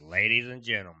Ladies and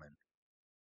gentlemen,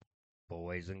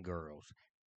 boys and girls,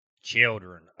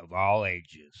 children of all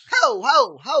ages.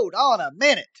 Hold on a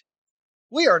minute.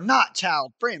 We are not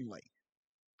child friendly.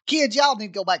 Kids, y'all need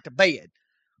to go back to bed.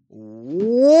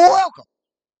 Welcome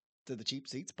to the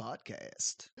Cheapseats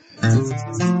Podcast.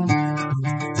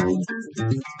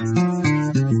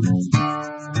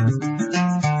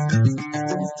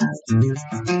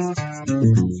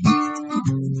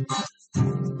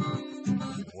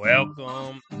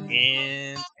 Welcome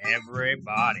in,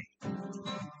 everybody.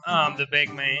 I'm the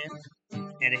big man,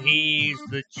 and he's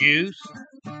the juice,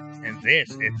 and this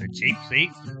is the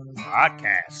Cheapseats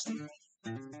Podcast.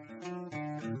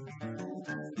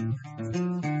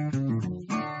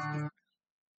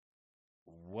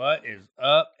 What is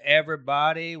up,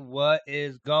 everybody? What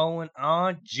is going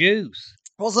on, Juice?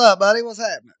 What's up, buddy? What's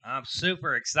happening? I'm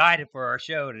super excited for our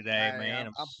show today, Hey,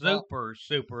 man. I'm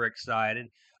super excited.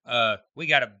 We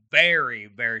got a very,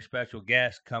 very special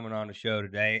guest coming on the show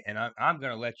today, and I'm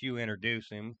going to let you introduce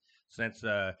him since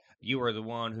you were the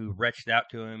one who reached out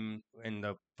to him in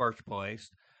the first place.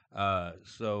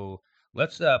 So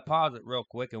let's pause it real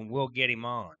quick, and we'll get him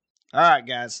on. All right,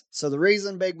 guys. So the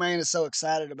reason Big Man is so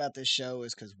excited about this show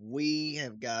is because we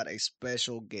have got a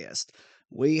special guest.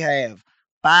 We have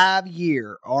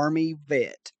 5-year Army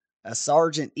vet, a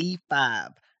Sergeant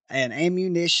E5, an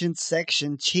ammunition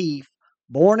section chief,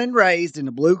 born and raised in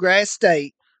the Bluegrass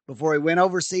State before he went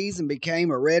overseas and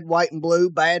became a red, white, and blue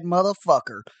bad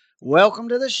motherfucker. Welcome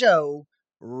to the show,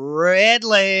 Red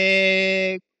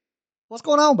Leg. What's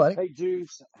going on, buddy? Hey,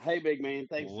 Juice. Hey, Big Man.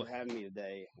 Thanks for having me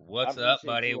today. What's up,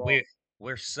 buddy?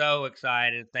 We're so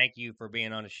excited. Thank you for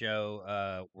being on the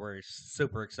show. We're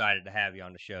super excited to have you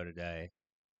on the show today.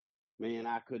 Man,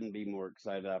 I couldn't be more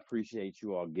excited. I appreciate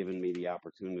you all giving me the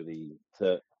opportunity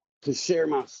to share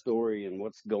my story and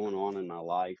what's going on in my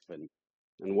life and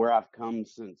where I've come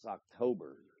since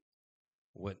October.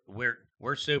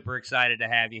 We're super excited to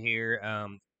have you here.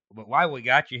 But while we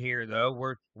got you here, though,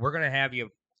 we're gonna have you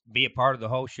be a part of the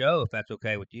whole show if that's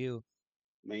okay with you.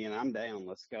 Man, I'm down.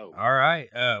 Let's go. All right.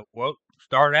 Well,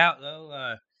 start out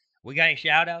though. We got any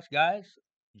shout outs, guys?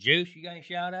 Juice, you got any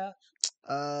shout outs?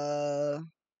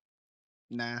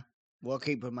 Nah. We'll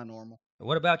keep it my normal.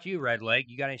 What about you, Red Leg?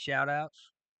 You got any shout outs?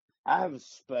 I have a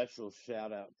special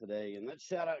shout out today, and that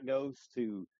shout out goes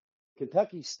to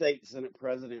Kentucky State Senate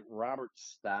President Robert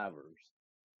Stivers.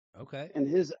 Okay. And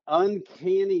his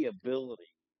uncanny ability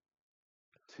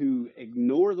to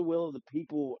ignore the will of the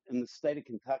people in the state of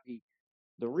Kentucky.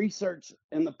 The research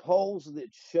and the polls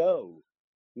that show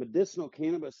medicinal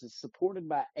cannabis is supported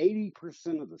by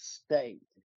 80% of the state.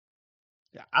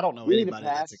 Yeah, I don't know anybody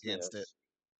that's against it.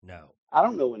 No. I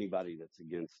don't know anybody that's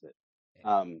against it.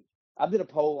 I did a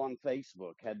poll on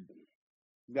Facebook,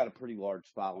 got a pretty large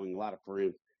following, a lot of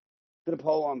friends. Did a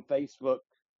poll on Facebook,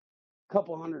 a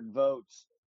couple hundred votes.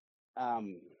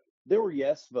 There were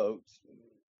yes votes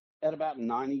at about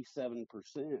 97%.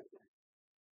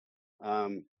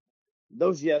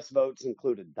 Those yes votes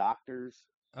included doctors,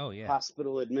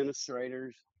 hospital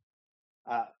administrators,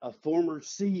 a former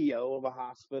CEO of a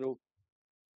hospital,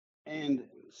 and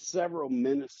several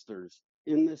ministers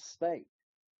in this state.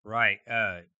 Right.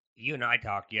 You and I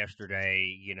talked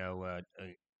yesterday, and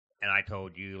I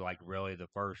told you, like, really the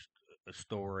first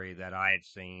story that I had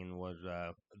seen was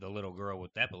the little girl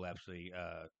with epilepsy,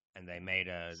 and they made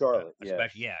Charlotte,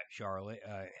 Charlotte,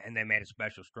 and they made a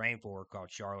special strain for her called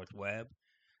Charlotte's Web.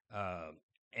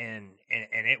 And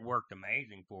it worked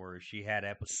amazing for her. She had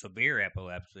severe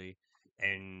epilepsy,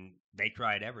 and they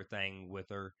tried everything with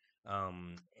her,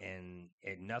 and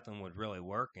nothing was really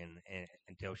working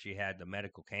until she had the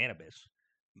medical cannabis.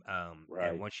 Right.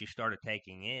 And when she started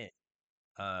taking it,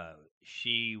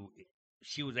 she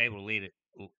was able to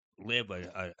live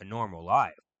a normal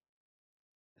life.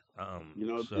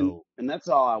 And that's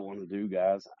all I want to do,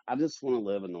 guys. I just want to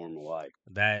live a normal life.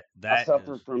 I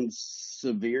suffer from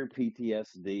severe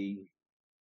PTSD.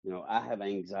 I have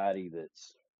anxiety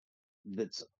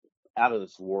that's out of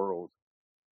this world.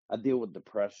 I deal with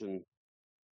depression.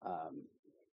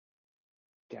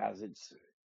 Guys, it's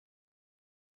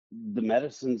the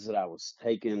medicines that I was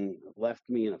taking left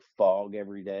me in a fog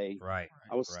every day. Right.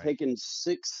 I was taking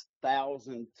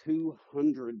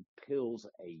 6,200 pills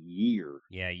a year.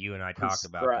 Yeah, you and I talked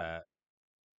about that.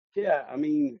 Yeah, I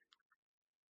mean,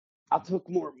 I took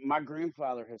more. My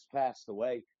grandfather has passed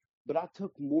away, but I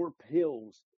took more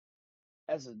pills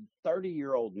as a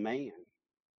 30-year-old man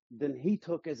than he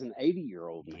took as an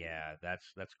 80-year-old man. Yeah,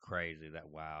 that's crazy.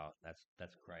 That's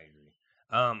crazy.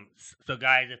 So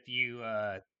guys, if you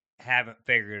haven't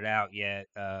figured it out yet,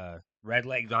 Red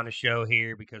Leg's on the show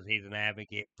here because he's an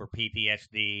advocate for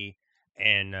PTSD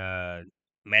and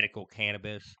medical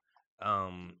cannabis.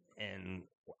 And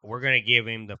we're going to give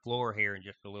him the floor here in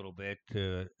just a little bit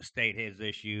to state his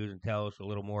issues and tell us a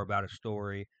little more about his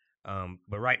story.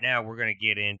 But right now, we're going to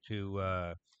get into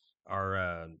our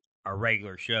uh, our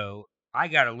regular show. I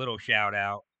got a little shout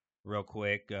out real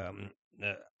quick. Uh,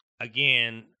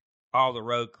 Again, all the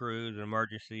road crews and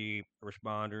emergency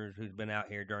responders who's been out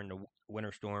here during the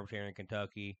winter storms here in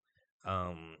Kentucky.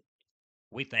 Um,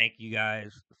 we thank you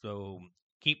guys. So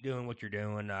keep doing what you're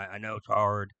doing. I know it's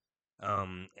hard,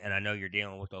 and I know you're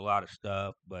dealing with a lot of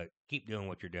stuff, but keep doing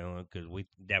what you're doing because we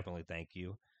definitely thank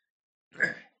you.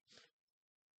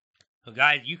 So,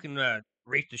 guys, you can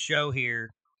reach the show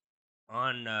here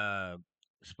on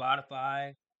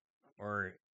Spotify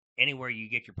or anywhere you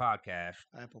get your podcast.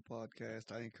 Apple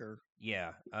Podcast, Anchor.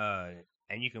 Yeah,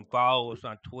 and you can follow us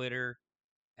on Twitter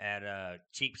at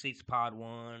Cheapseats Pod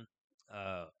One.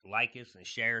 Like us and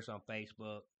share us on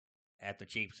Facebook at the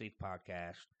Cheapseats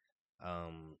Podcast.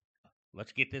 Um,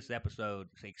 let's get this episode,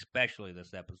 especially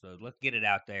this episode, let's get it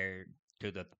out there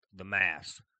to the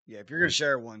mass. Yeah, if you're gonna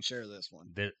share one, share this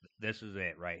one. This is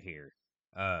it right here.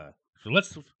 So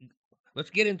let's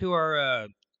get into our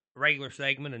regular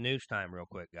segment of news time real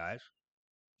quick, guys.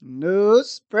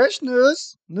 News, fresh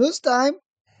news, news time.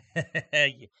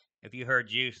 If you heard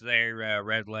Juice there,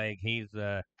 Red Leg, he's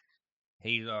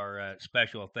our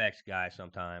special effects guy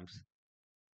sometimes.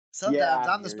 Sometimes Yeah,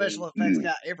 I'm the special effects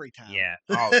guy every time. Yeah,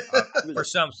 for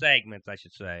some segments, I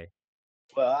should say.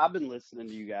 Well, I've been listening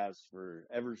to you guys for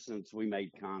ever since we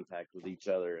made contact with each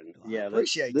other, and yeah,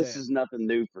 appreciate this that. is nothing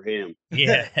new for him.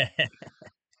 Yeah.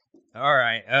 All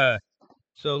right.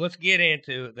 So let's get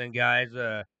into it then, guys.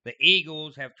 The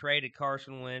Eagles have traded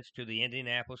Carson Wentz to the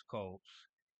Indianapolis Colts,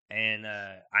 and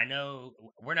I know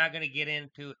we're not going to get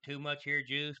into it too much here,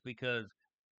 Juice, because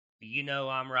you know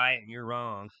I'm right and you're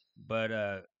wrong. But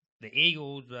the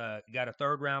Eagles got a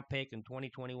third-round pick in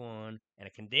 2021 and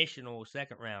a conditional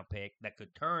second-round pick that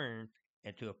could turn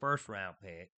into a first-round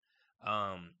pick.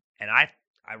 And I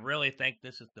really think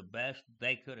this is the best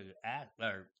they could have asked,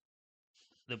 or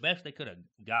the best they could have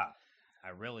got. I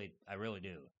really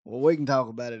do. Well, we can talk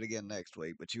about it again next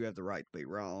week, but you have the right to be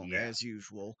wrong Yeah. as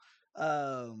usual.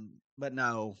 But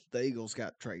no, the Eagles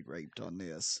got trade raped on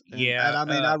this. And, Yeah, and I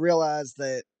mean, I realize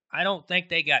that. I don't think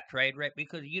they got trade rate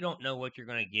because you don't know what you're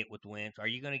going to get with Wentz. Are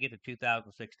you going to get the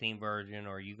 2016 version,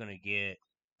 or are you going to get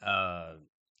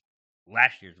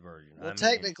last year's version? Well,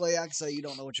 technically, I could say you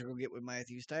don't know what you're going to get with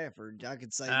Matthew Stafford. I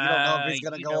could say you don't know if he's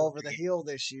going to go over the hill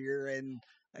this year,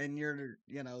 and you're,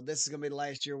 this is going to be the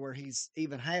last year where he's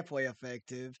even halfway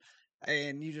effective,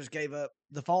 and you just gave up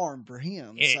the farm for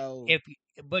him.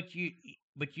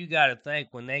 But you got to think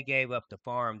when they gave up the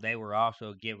farm, they were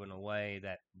also giving away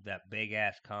that big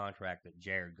ass contract that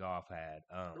Jared Goff had.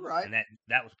 Right, and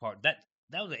that was part that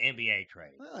was an NBA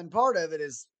trade. Well, and part of it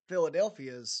is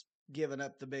Philadelphia's giving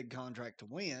up the big contract to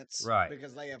Wentz, right?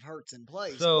 Because they have Hurts in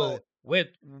place. So with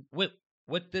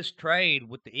this trade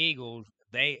with the Eagles,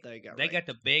 they got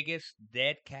the biggest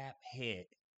dead cap hit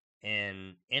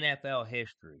in NFL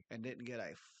history, and didn't get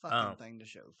a fucking thing to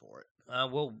show for it.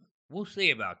 We'll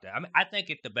see about that. I mean, I think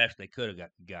it's the best they could have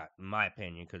got, in my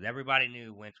opinion, because everybody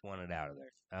knew Wentz wanted out of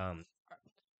there.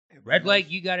 Red Lake,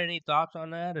 you got any thoughts on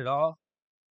that at all?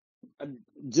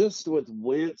 Just with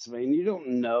Wentz, man, you don't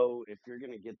know if you're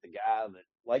going to get the guy that,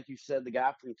 like you said, the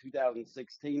guy from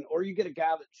 2016, or you get a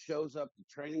guy that shows up to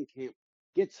training camp,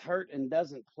 gets hurt, and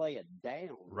doesn't play it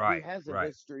down. Right. He has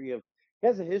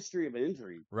a history of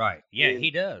injury. Right. Yeah, and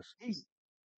he does.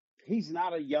 He's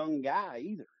not a young guy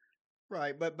either.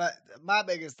 Right, but my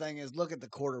biggest thing is look at the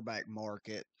quarterback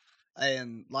market,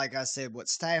 and like I said, what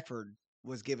Stafford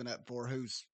was giving up for,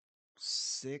 who's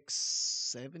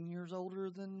 6-7 years older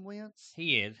than Wentz.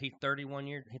 He is. He's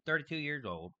 32 years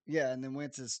old. Yeah, and then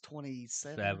Wentz is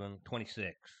 27.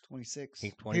 26. 26.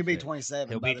 He's 26. He'll be 27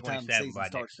 He'll by be the time 27 the season by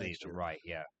starts next season. year. Right,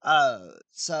 yeah.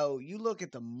 So you look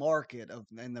at the market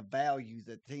and the value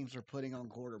that teams are putting on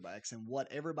quarterbacks and what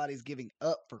everybody's giving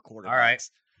up for quarterbacks. All right.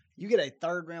 You get a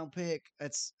third round pick,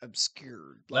 that's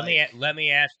obscure. Let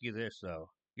me ask you this though.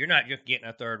 You're not just getting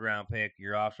a third round pick,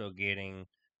 you're also getting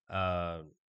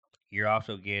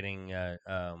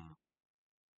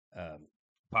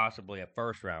possibly a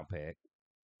first round pick.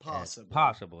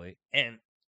 Possibly. And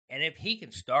if he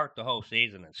can start the whole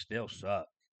season and still suck.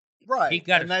 Right.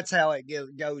 And that's how it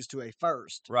goes to a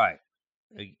first. Right.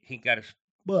 He's got to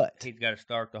But he's got to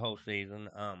start the whole season.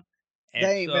 And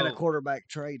They ain't been a so, quarterback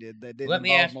traded that didn't let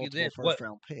me involve ask you multiple this: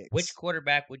 first-round which picks.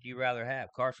 quarterback would you rather have,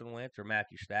 Carson Wentz or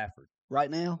Matthew Stafford?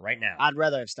 Right now, Right now, I'd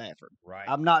rather have Stafford. right?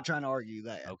 I'm not trying to argue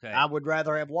that. Okay. I would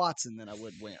rather have Watson than I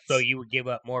would Wentz. So you would give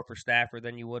up more for Stafford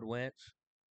than you would Wentz?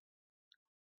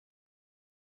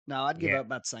 No, I'd give Yeah. up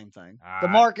about the same thing. All The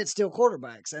right. market's still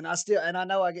quarterbacks, and I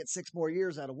know I get 6 more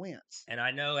years out of Wentz. And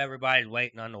I know everybody's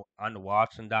waiting on the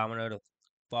Watson domino to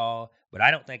fall, but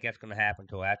I don't think that's going to happen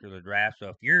until after the draft.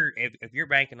 So if you're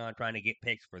banking on trying to get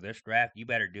picks for this draft, you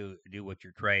better do what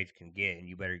your trades can get, and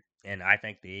you better. And I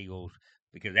think the Eagles,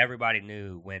 because everybody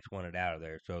knew Wentz wanted out of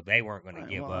there, so they weren't going to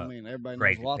give Well, I up mean, everybody knows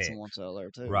crazy Watson picks. wants out there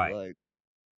too. Right. Like,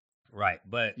 Right,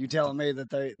 but you telling me that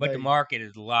they the market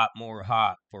is a lot more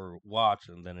hot for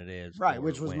Watson than it is right, for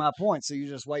which was Wentz. my point. So you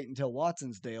just wait until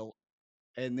Watson's dealt,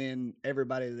 and then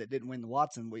everybody that didn't win the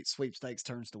Watson sweepstakes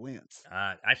turns to Wentz.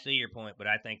 I see your point, but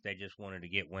I think they just wanted to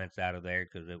get Wentz out of there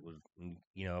because it was,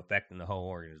 affecting the whole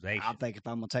organization. I think if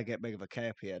I'm gonna take that big of a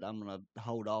cap hit, I'm gonna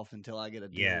hold off until I get a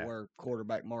deal where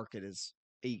quarterback market is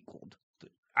equaled.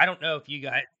 I don't know if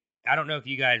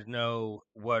you guys know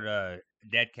what a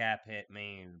dead cap hit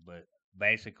means, but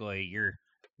basically you're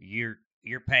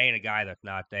paying a guy that's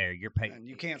not there. You're paying. And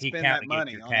you can't he spend counting that against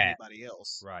money your on cap. anybody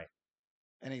else, Right.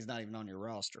 and he's not even on your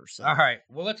roster. So, All right.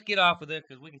 Well, let's get off of this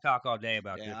because we can talk all day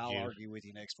about this. yeah, I'll juice. argue with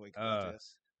you next week about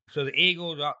this. So the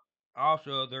Eagles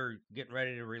also they're getting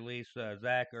ready to release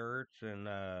Zach Ertz and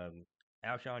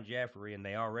Alshon Jeffrey, and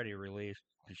they already released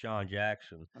Deshaun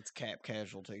Jackson. That's cap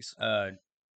casualties.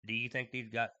 Do you think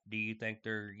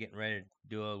they're getting ready to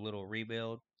do a little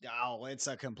rebuild? Oh, it's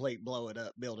a complete build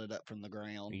it up from the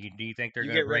ground. Do you think they're You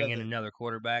going to get rid bring of in another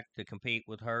quarterback to compete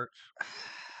with Hurts?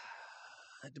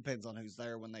 It depends on who's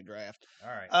there when they draft. All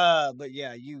right. But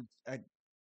yeah,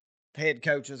 head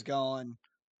coach is gone,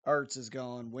 Ertz is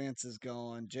gone, Wentz is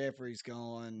gone, Jeffrey's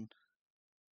gone.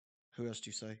 Who else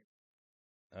do you say?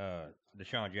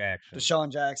 Deshaun Jackson. Deshaun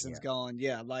Jackson's gone.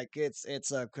 Yeah, like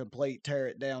it's a complete tear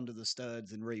it down to the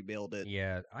studs and rebuild it.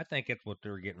 Yeah, I think it's what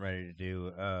they're getting ready to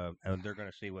do. And they're going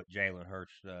to see what Jalen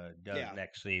Hurts does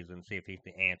next season, see if he's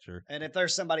the answer. And if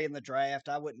there's somebody in the draft,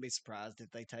 I wouldn't be surprised if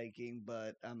they take him.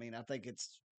 But I mean, I think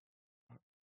it's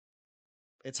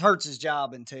Hurts'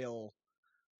 job until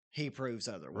he proves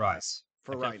otherwise. Right.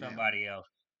 For until right somebody now. else.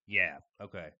 Yeah.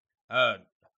 Okay. Are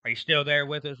you still there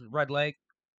with us, Red Lake?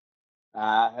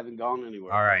 I haven't gone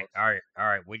anywhere. All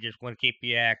right. We just want to keep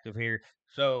you active here.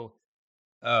 So,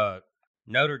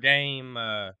 Notre Dame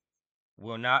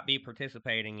will not be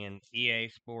participating in EA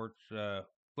Sports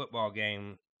football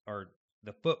game or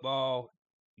the football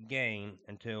game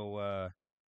until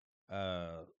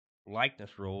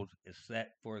likeness rules is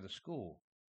set for the school.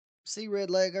 See, Red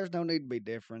Leg, there's no need to be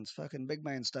difference. Fucking big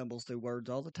man stumbles through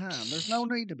words all the time. There's no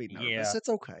need to be nervous. Yeah. It's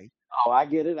okay. Oh, I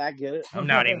get it. I'm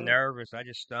not even nervous. I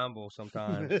just stumble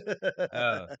sometimes.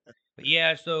 But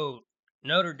yeah, so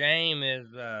Notre Dame is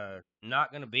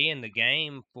not going to be in the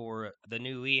game for the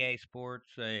new EA Sports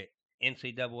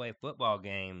NCAA football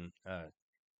game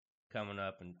coming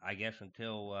up, and I guess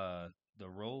until the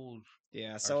rules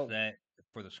are set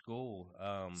for the school.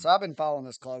 So I've been following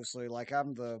this closely. Like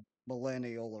I'm the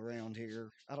millennial around here.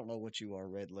 I don't know what you are,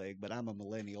 Red Leg, but I'm a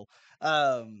millennial.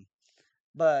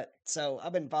 But so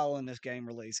I've been following this game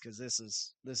release because this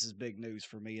is big news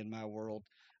for me in my world.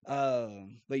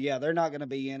 But yeah, they're not going to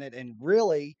be in it, and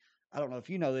really, I don't know if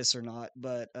you know this or not,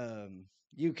 but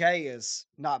UK has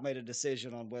not made a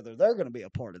decision on whether they're going to be a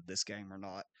part of this game or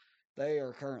not. They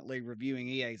are currently reviewing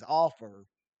EA's offer,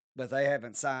 but they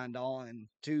haven't signed on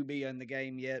to be in the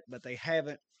game yet. But they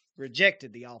haven't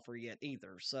rejected the offer yet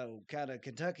either. So kind of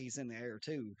Kentucky's in the air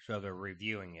too. So they're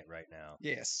reviewing it right now.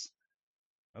 Yes.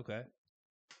 Okay.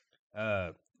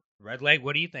 Red Lake,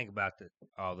 what do you think about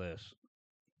all this?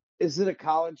 Is it a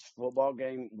college football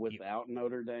game without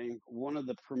Notre Dame? One of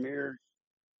the premier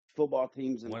football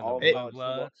teams in all of college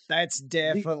football. That's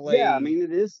definitely yeah. I mean,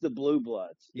 it is the Blue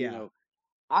Bloods. Yeah. You know,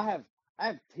 I have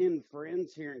 10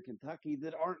 friends here in Kentucky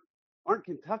that aren't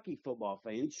Kentucky football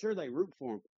fans. Sure, they root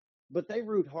for them, but they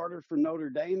root harder for Notre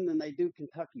Dame than they do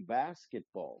Kentucky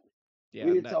basketball. Yeah, I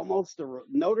mean, it's almost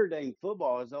Notre Dame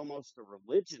football is almost a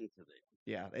religion to them.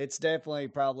 Yeah, it's definitely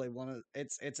probably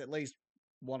it's at least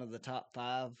one of the top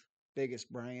 5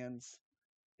 biggest brands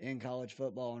in college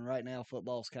football, and right now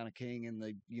football's kind of king in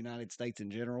the United States in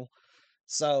general.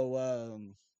 So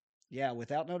yeah,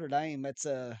 without Notre Dame, that's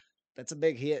a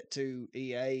big hit to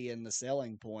EA and the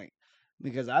selling point,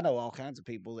 because I know all kinds of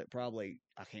people that probably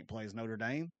I can't play as Notre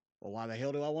Dame. Well, why the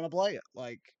hell do I want to play it?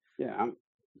 Like, yeah,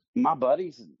 my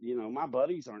buddies,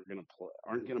 aren't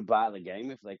gonna buy the game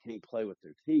if they can't play with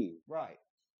their team. Right.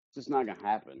 It's just not gonna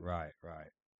happen. Right.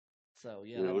 So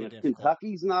yeah, You know, that'd and be if difficult.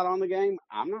 Kentucky's not on the game,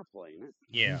 I'm not playing it.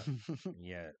 Yeah,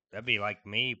 yeah. That'd be like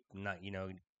me, not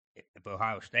if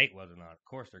Ohio State wasn't on. Of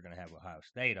course, they're going to have Ohio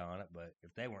State on it, but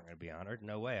if they weren't going to be on it,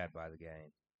 no way I'd buy the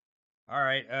game. All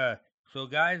right, so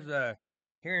guys,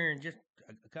 here in just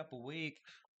a couple weeks,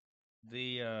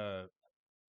 the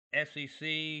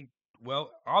SEC,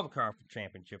 well, all the conference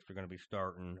championships are going to be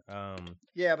starting.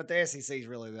 Yeah, but the SEC is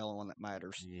really the only one that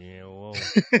matters. Yeah, we'll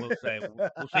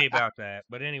see about that.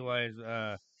 But anyways,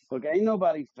 Look, ain't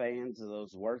nobody fans of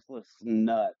those worthless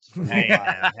nuts from hey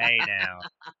Ohio. now,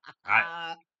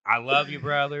 I love you,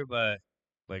 brother, but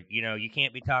you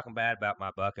can't be talking bad about my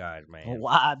Buckeyes, man.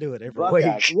 Why I do it every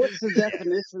Buckeyes. week? What's the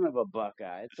definition of a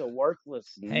Buckeye? It's a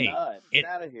worthless Hey, nut. Get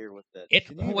out of here with that. It's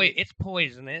Can you even- it's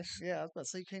poisonous. Yeah, I was about to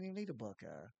say you can't even eat a Buckeye.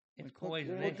 It's Like, what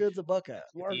poisonous. good's a Buckeye?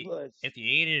 It's worthless. If you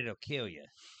eat it, it'll kill you.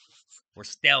 We're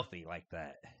stealthy like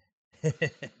that.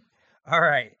 All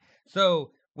right.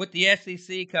 So with the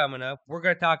SEC coming up, we're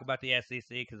going to talk about the SEC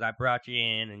because I brought you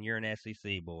in and you're an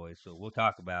SEC boy. So we'll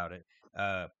talk about it.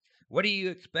 What do you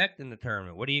expect in the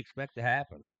tournament? What do you expect to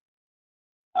happen?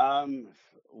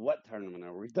 What tournament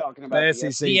are we talking about? The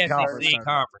SEC The conference SEC tournament.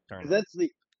 conference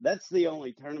tournament. That's the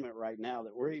only tournament right now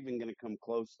that we're even going to come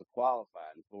close to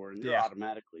qualifying for, and you're Yeah.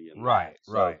 automatically in Right,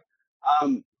 that. right.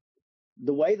 So,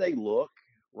 the way they look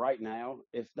right now,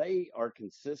 if they are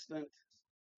consistent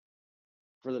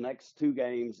for the next 2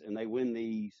 games and they win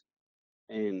these,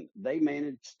 and they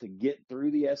manage to get through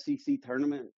the SEC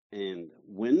tournament and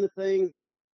win the thing,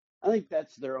 I think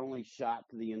that's their only shot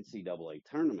to the NCAA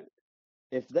tournament.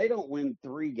 If they don't win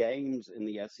 3 games in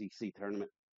the SEC tournament,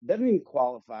 they don't even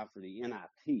qualify for the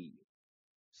NIT.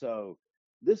 So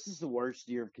this is the worst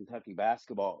year of Kentucky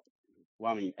basketball.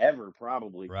 Well, I mean, ever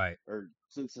probably, Right, or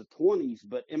since the 20s,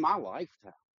 but in my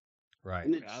lifetime. right.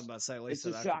 And I was about to say at least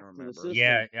it's a that I shock can to the remember. system.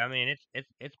 Yeah, I mean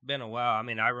it's been a while. I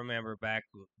mean, I remember back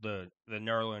the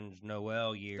Nerlens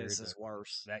Noel year. This is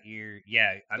worse. That year,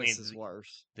 yeah. I This mean, is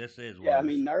worse. this is Yeah, I worse.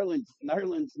 mean,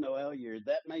 Nerlens Noel year,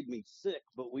 that made me sick,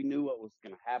 but we knew what was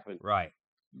going to happen. Right.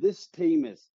 This team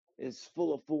is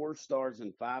full of 4 stars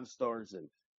and 5 stars,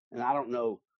 and I don't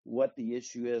know what the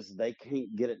issue is. They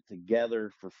can't get it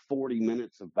together for 40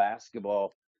 minutes of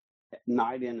basketball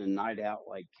night in and night out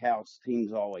like Cal's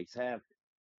teams always have.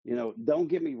 You know, don't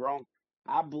get me wrong.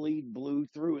 I bleed blue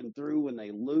through and through when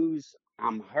they lose.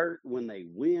 I'm hurt when they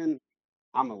win.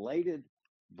 I'm elated,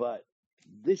 but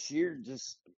this year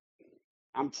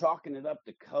I'm chalking it up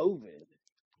to COVID.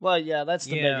 Well, yeah, that's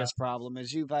the Yeah. biggest problem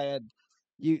is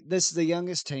this is the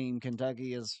youngest team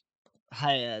Kentucky has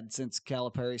had since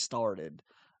Calipari started.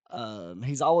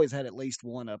 He's always had at least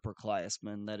one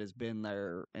upperclassman that has been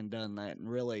there and done that. And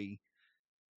really,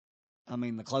 I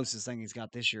mean, the closest thing he's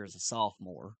got this year is a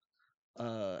sophomore.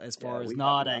 As Yeah, far as we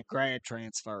not have a grad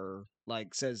transfer,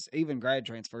 like says even grad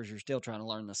transfers, you're still trying to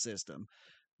learn the system.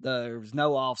 There was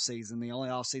no off season. The only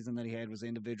off season that he had was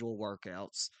individual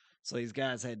workouts. So these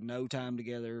guys had no time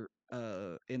together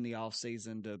in the off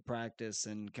season to practice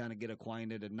and kind of get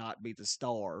acquainted and not be the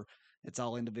star. It's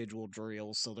all individual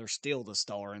drills, so they're still the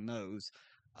star in those.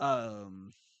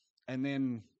 And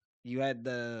then you had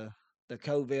the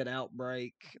COVID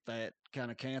outbreak that kind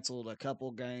of canceled a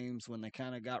couple games when they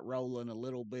kind of got rolling a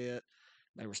little bit.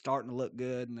 They were starting to look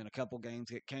good, and then a couple games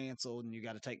get canceled, and you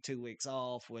got to take 2 weeks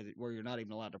off where you're not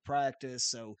even allowed to practice.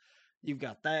 So you've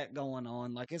got that going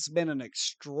on. Like it's been an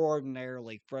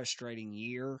extraordinarily frustrating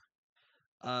year.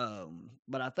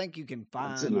 But I think you can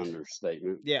That's an find,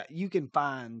 understatement. yeah, you can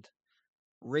find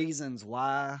reasons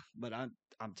why. But I'm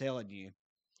telling you,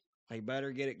 they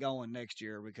better get it going next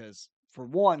year because for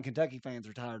one, Kentucky fans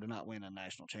are tired of not winning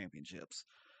national championships.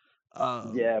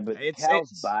 Yeah, but It's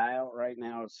Cal's buyout right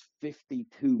now is $52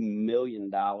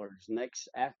 million.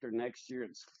 After next year,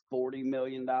 it's $40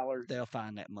 million. they'll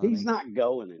find that money. He's not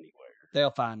going anywhere. They'll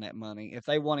find that money. If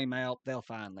they want him out, they'll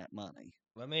find that money.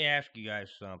 Let me ask you guys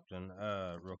something,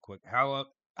 real quick. How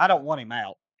I don't want him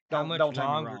out. How Don't much don't take me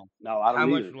longer- wrong. No, I how don't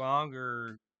much either.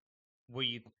 longer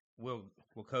will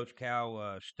Coach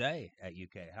Cal stay at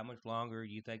UK? How much longer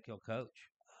do you think he'll coach?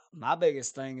 My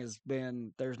biggest thing has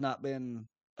been there's not been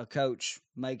a coach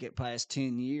make it past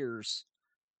 10 years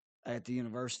at the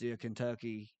University of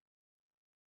Kentucky.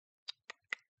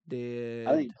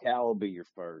 I think Cal will be your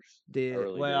first.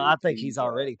 I think he's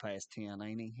already past 10,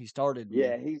 ain't he? He started.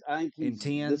 Yeah, I think in he's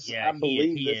 10? This, Yeah, I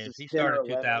believe he this is. is He 10 or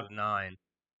started 11. 2009.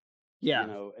 Yeah. You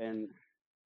know, and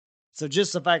So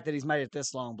just the fact that he's made it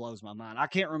this long blows my mind. I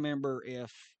can't remember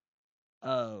if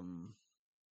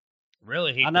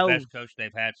Really, he's I know- the best coach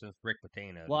they've had since Rick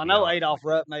Pitino. well, to I be know honest Adolph with you.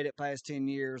 Rupp made it past 10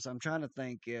 years. I'm trying to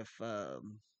think if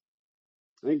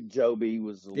I think Joe B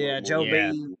was a little more. Joe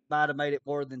Yeah. B might have made it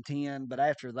more than 10, but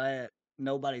after that,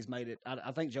 nobody's made it.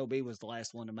 I think Joe B was the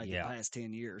last one to make it past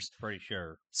 10 years. Pretty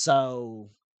sure.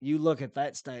 So you look at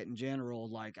that stat in general,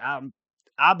 like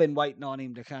I've been waiting on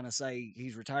him to kind of say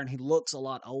he's retiring. He looks a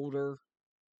lot older.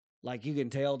 Like you can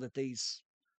tell that these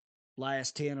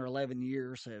last 10 or 11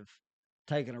 years have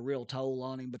taken a real toll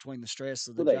on him between the stress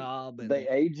of the job and they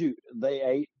age you.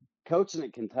 Coaching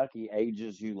at Kentucky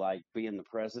ages you like being the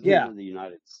president Yeah. of the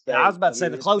United States. Yeah, I was about to say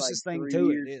the it's closest like thing 3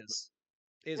 to years.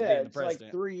 it is Yeah, being the it's like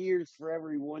president. 3 years for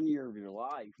every 1 year of your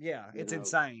life. Yeah, you it's know.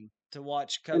 insane to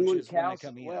watch And coaches when they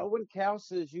come in. Well, when Cal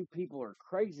says you people are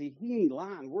crazy, he ain't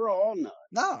lying. We're all nuts.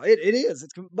 No, it is.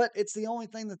 But it's the only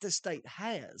thing that this state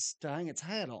has to hang its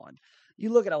hat on.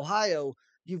 You look at Ohio,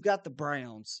 you've got the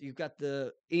Browns, you've got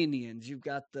the Indians, you've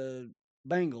got the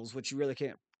Bengals, which you really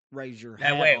can't raise your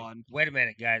hat on. Wait a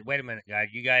minute, guys.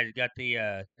 You guys got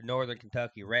the Northern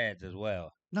Kentucky Reds as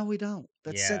well. No, we don't.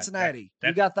 That's Yeah, Cincinnati.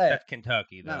 You got that. That's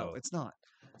Kentucky, though. No, it's not.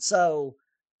 So,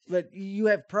 but you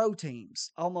have pro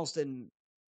teams almost in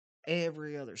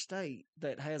every other state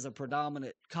that has a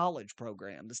predominant college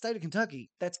program. The state of Kentucky,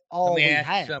 that's all we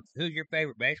have. Who's your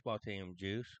favorite baseball team,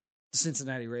 Juice? The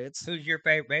Cincinnati Reds. Who's your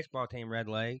favorite baseball team, Red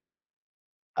Lake?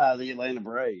 The Atlanta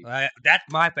Braves. That's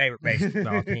my favorite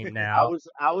baseball team now.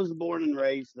 I was born and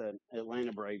raised an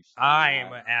Atlanta Braves fan. I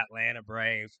am an Atlanta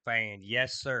Braves fan.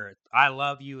 Yes, sir. I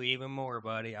love you even more,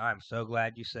 buddy. I'm so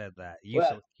glad you said that.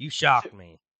 You shocked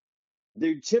me.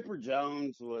 Dude, Chipper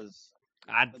Jones was.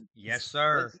 Yes,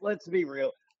 sir. Let's be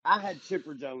real. I had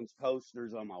Chipper Jones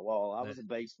posters on my wall. I was a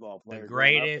baseball player. The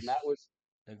greatest. And that was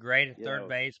the greatest third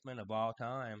baseman of all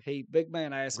time. Big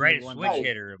man asked greatest me one switch day.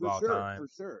 hitter of all time. For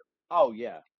sure. Oh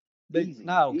yeah.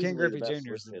 Ken Griffey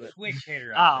Jr. is the switch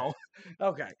hitter. Oh,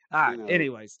 okay. All right.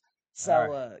 Anyways,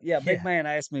 so big man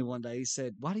asked me one day. He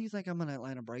said, "Why do you think I'm an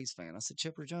Atlanta Braves fan?" I said,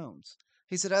 "Chipper Jones."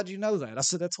 He said, "How'd you know that?" I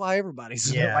said, "That's why everybody's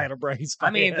an Atlanta Braves fan."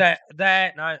 I mean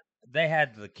they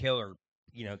had the killer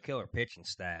pitching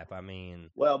staff. I mean,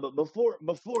 well, but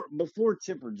before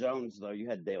Chipper Jones though, you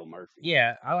had Dale Murphy.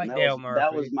 Yeah, I like Dale Murphy.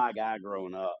 That was my guy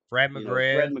growing up. Fred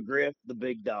McGriff. Fred McGriff, the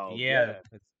big dog. Yeah.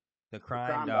 The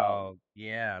crime dog.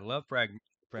 Yeah, I love Fred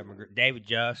McGriff. David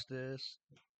Justice.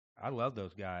 I love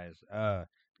those guys.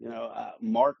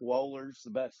 Mark Wohler's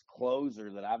the best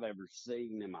closer that I've ever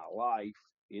seen in my life.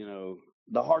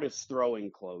 The hardest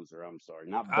throwing closer. I'm sorry,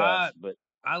 not best, but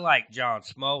I like John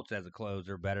Smoltz as a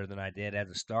closer better than I did as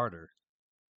a starter.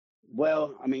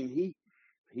 Well, I mean,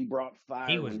 he brought fire.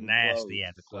 He was nasty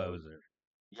as a closer.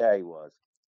 Yeah, he was.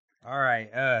 All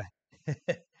right.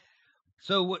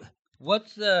 So what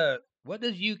does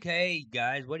UK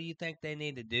guys? What do you think they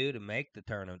need to do to make the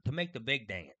tournament, to make the big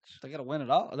dance? They got to win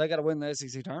it all. They got to win the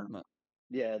SEC tournament.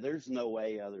 Yeah, there's no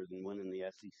way other than winning the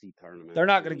SEC tournament. They're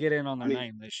not going to get in on their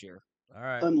name this year. All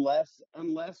right. Unless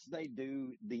they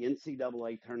do the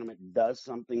NCAA tournament does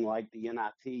something like the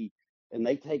NIT and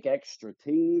they take extra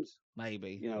teams.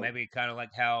 Maybe. Maybe kind of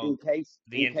like how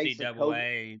the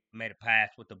NCAA made a pass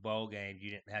with the bowl games.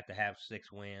 You didn't have to have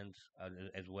 6 wins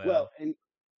as well. Well,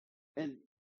 and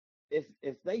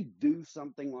if they do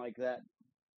something like that,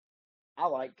 I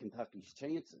like Kentucky's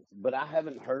chances, but I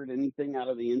haven't heard anything out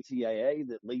of the NCAA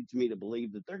that leads me to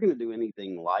believe that they're going to do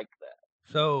anything like that.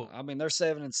 So, I mean, they're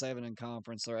 7-7 in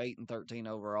conference. They're 8-13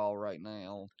 overall right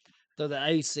now. They're the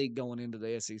A seed going into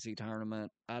the SEC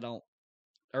tournament.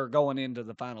 Or going into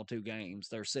the final 2 games.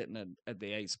 They're sitting at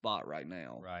the 8th spot right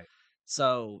now. Right.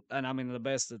 So, and I mean, the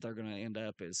best that they're going to end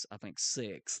up is, I think,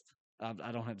 6th.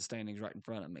 I don't have the standings right in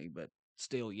front of me, but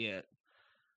still yet.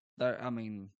 They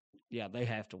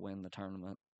have to win the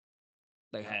tournament.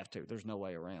 They have to. There's no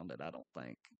way around it, I don't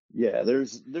think. Yeah,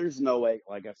 there's no way.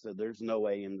 Like I said, there's no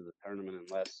way into the tournament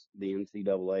unless the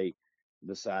NCAA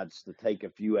decides to take a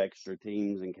few extra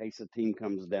teams in case a team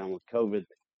comes down with COVID.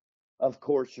 Of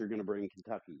course, you're going to bring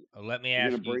Kentucky. Let me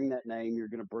ask you. You're going to bring that name. You're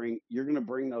going to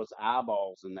bring those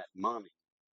eyeballs and that money.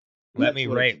 Let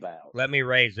me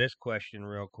raise this question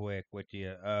real quick with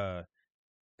you.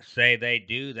 Say they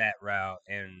do that route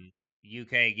and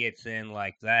UK gets in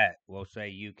like that. We'll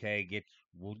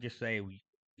just say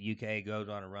UK goes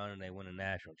on a run and they win a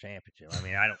national championship. I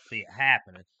mean, I don't see it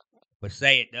happening, but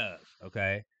say it does,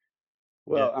 okay?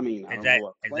 Well, I mean, I don't know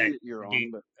what planet you're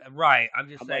on, but right. I'm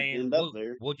just saying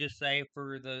we'll just say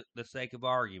for the sake of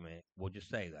argument, we'll just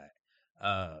say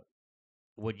that.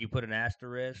 Would you put an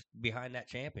asterisk behind that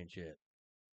championship?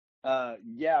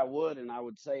 Yeah, I would, and I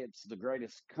would say it's the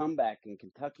greatest comeback in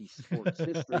Kentucky sports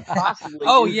history, possibly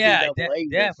Oh yeah, NCAA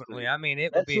definitely. history. I mean,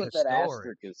 it would That's be what that historic.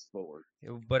 asterisk is for.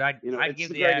 But I'd It's give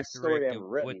the the greatest asterisk story ever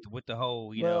written. with the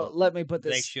whole, Well, let me put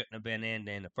they this. shouldn't have been in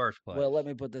the first place. Well, let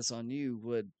me put this on you.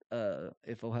 Would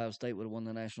if Ohio State would have won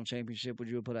the national championship, would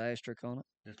you have put an asterisk on it?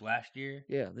 This last year,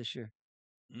 Yeah, this year.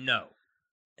 no.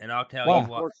 And I'll tell Why? you Of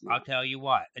what. course I'll not. tell you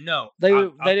what. No, They I'll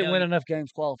didn't tell win you. enough games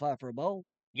to qualify for a bowl.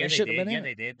 Yeah, They they shouldn't have did. been Yeah, in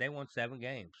they it. did. They won 7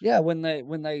 games. Yeah, when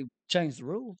they changed the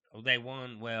rule. They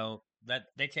won. Well, that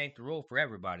they changed the rule for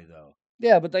everybody though.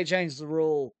 Yeah, but they changed the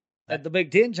rule. That, The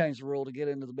Big Ten changed the rule to get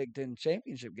into the Big Ten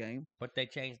championship game. but they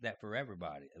changed that for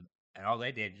everybody, and all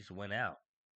they did just went out.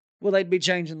 Well, they'd be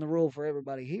changing the rule for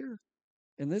everybody here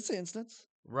in this instance.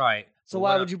 Right. So But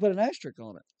why would you put an asterisk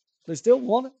on it? They still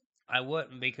won it. I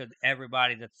wouldn't, because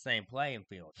everybody's at the same playing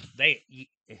field.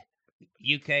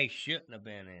 UK shouldn't have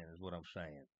been in, is what I'm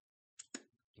saying.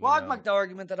 Well, I'd make the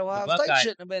argument that Ohio State Buckeye-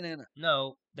 shouldn't have been in it.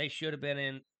 No, they should have been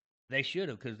in. They should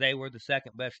have, because they were the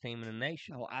second best team in the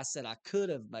nation. No, I said I could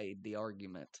have made the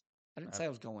argument. I didn't say I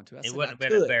was going to. I It said wouldn't I have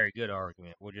been could. a very good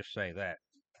argument. We'll just say that.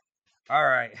 All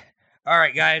right,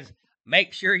 guys.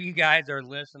 Make sure you guys are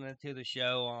listening to the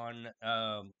show on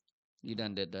You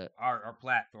done did that. our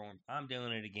platform. I'm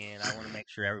doing it again. I want to make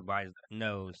sure everybody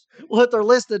knows. Well, if they're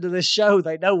listening to this show,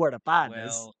 they know where to find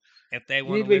us. Well, if they You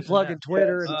want need to be plugging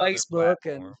Twitter and other Facebook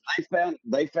platforms.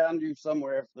 They found you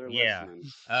somewhere if they're Yeah.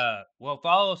 listening. Well,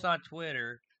 follow us on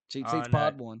Twitter. Cheapseats on,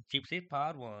 Pod 1. Cheapseats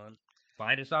Pod 1.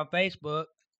 Find us on Facebook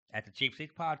at the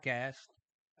Cheapseats Podcast.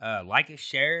 Like us,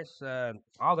 share us,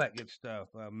 all that good stuff.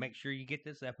 Make sure you get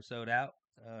this episode out.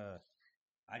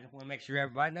 I just want to make sure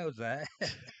everybody knows that.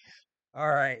 All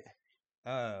right.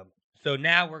 So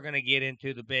now we're going to get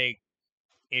into the big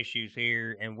issues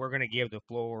here, and we're going to give the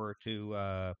floor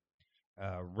to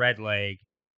Red Leg,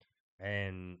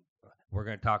 and we're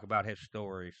going to talk about his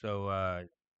story. So,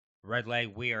 Red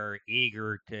Leg, we are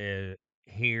eager to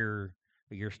hear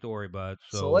your story, bud.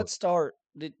 So let's start.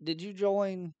 Did you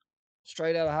join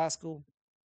straight out of high school?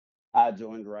 I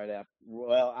joined right after.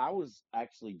 Well, I was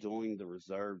actually joined the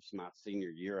reserves my senior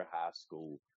year of high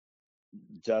school,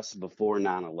 just before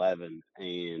 9/11,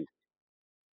 and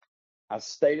I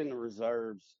stayed in the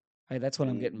reserves. Hey, that's when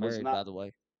I'm and getting was married, not- by the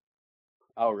way.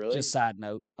 Oh, really? Just side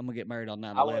note, I'm gonna get married on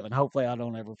I was- 9/11. Hopefully, I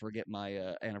don't ever forget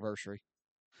my anniversary.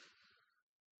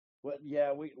 Well,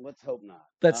 yeah, let's hope not.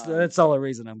 That's the only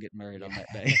reason I'm getting married on that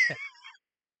day.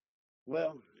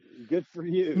 Well, good for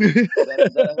you.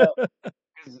 That'll help.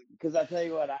 Because I tell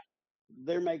you what,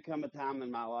 there may come a time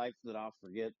in my life that I'll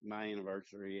forget my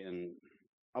anniversary and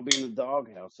I'll be in the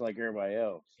doghouse like everybody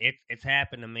else. It's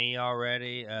happened to me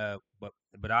already,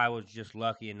 but I was just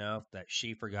lucky enough that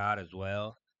she forgot as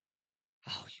well.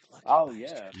 Oh, you lucky Oh,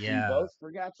 bastard. yeah. Yeah. You both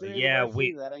forgot your Yeah,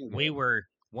 anniversary? That ain't good. we were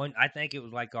one. I think it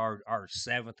was like our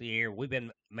 7th year. We've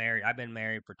been married. I've been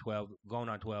married for 12, going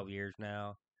on 12 years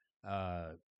now,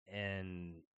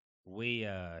 and we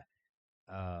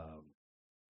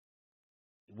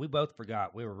both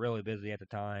forgot. We were really busy at the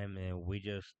time, and we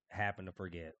just happened to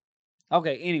forget.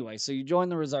 Okay, anyway, so you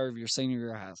joined the reserve your senior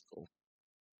year of high school.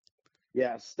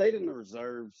 Yeah, I stayed in the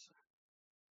reserves.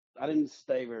 I didn't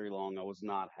stay very long. I was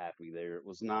not happy there. It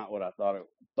was not what I thought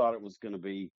it was going to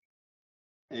be.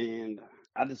 And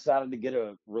I decided to get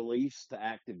a release to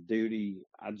active duty.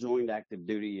 I joined active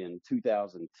duty in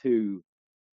 2002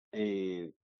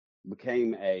 and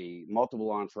became a multiple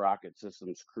launch rocket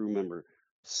systems crew member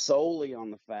solely on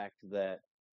the fact that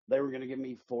they were going to give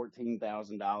me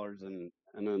 $14,000 in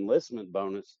an enlistment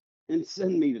bonus and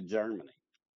send me to Germany.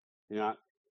 You know,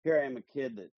 here I am, a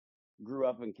kid that grew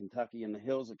up in Kentucky, in the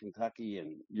hills of Kentucky,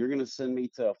 and you're going to send me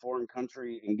to a foreign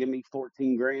country and give me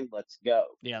 14 grand. Let's go.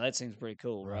 Yeah, that seems pretty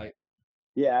cool, right?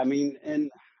 Yeah, I mean, and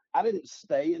I didn't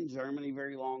stay in Germany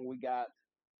very long. We got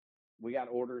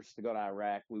orders to go to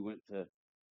Iraq. We went to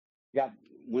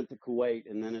Kuwait,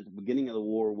 and then at the beginning of the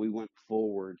war, we went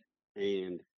forward,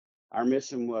 and our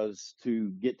mission was to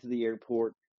get to the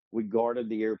airport. We guarded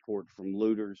the airport from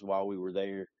looters while we were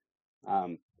there.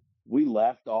 We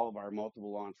left all of our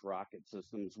multiple launch rocket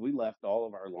systems. We left all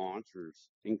of our launchers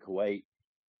in Kuwait,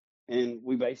 and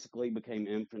we basically became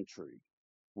infantry.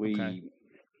 We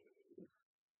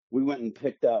went and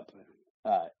picked up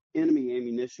enemy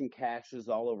ammunition caches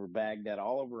all over Baghdad,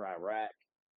 all over Iraq.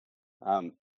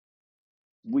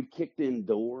 We kicked in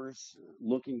doors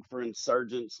looking for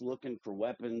insurgents, looking for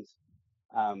weapons.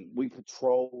 We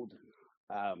patrolled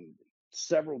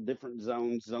several different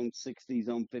zones, Zone 60,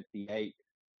 Zone 58.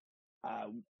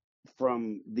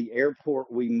 From the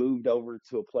airport, we moved over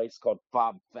to a place called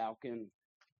Fob Falcon.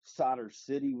 Solder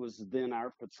City was then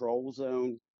our patrol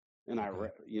zone. in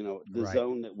Okay. the Right.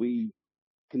 zone that we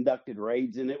conducted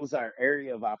raids in. It was our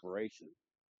area of operation.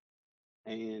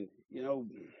 And,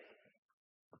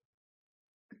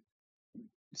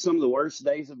 some of the worst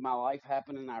days of my life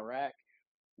happened in Iraq,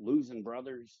 losing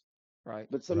brothers. Right.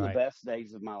 But some of the Right. best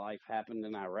days of my life happened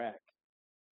in Iraq,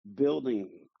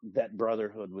 building that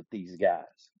brotherhood with these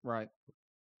guys. Right.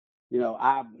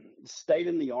 I stayed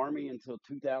in the Army until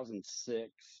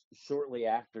 2006, shortly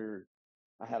after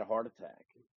I had a heart attack.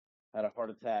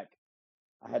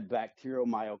 I had bacterial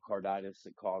myocarditis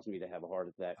that caused me to have a heart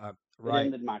attack. It Right.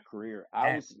 ended my career.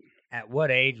 At at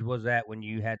what age was that when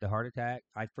you had the heart attack?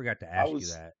 I forgot to I ask you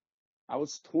was that. I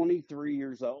was 23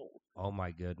 years old. Oh my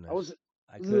I goodness. was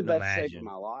I in the couldn't best shape of imagine.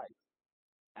 my life.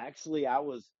 Actually, I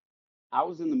was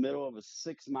in the middle of a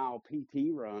 6 mile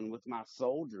PT run with my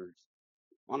soldiers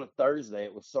on a Thursday.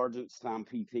 It was Sergeant's Time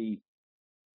PT.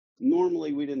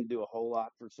 Normally, we didn't do a whole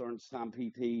lot for Sergeant's Time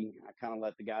PT. I kind of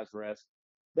let the guys rest.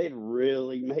 They'd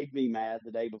really made me mad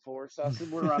the day before, so I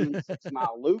said, "We're running 6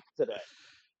 mile loop today.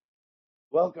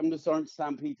 Welcome to Sergeant's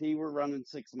Time PT. We're running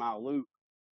 6 mile loop."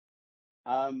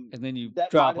 And then you That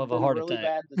might drop have of a been a heart really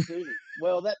attack. bad decision.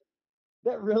 Well, that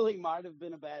really might have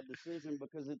been a bad decision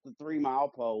because at the 3 mile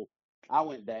pole, I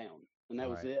went down, and that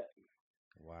was Right. it.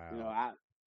 Wow. I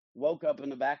woke up in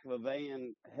the back of a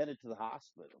van headed to the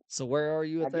hospital. So where are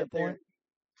you I at that get there. point?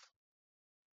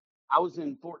 I was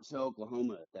in Fort Sill,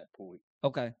 Oklahoma at that point.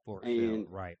 Okay. Fort Sill. And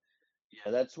Right.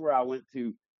 yeah, that's where I went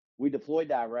to. We deployed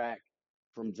to Iraq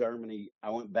from Germany. I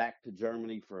went back to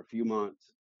Germany for a few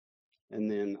months, and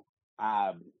then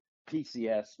I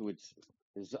PCS, which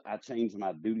is I changed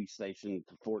my duty station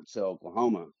to Fort Sill,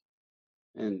 Oklahoma,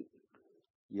 and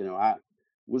I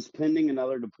was pending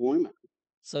another deployment.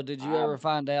 So did you I ever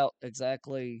find out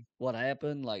exactly what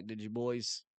happened? Like, did you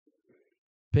boys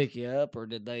pick you up, or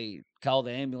did they call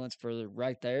the ambulance for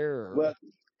right there? Or Well,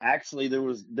 actually, there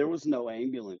was no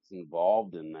ambulance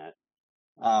involved in that.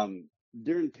 Um,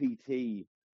 During PT,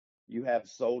 you have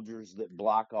soldiers that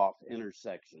block off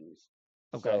intersections,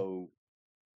 okay,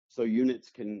 so units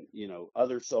can,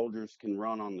 other soldiers can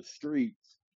run on the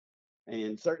streets,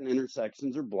 and certain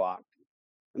intersections are blocked.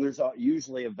 And there's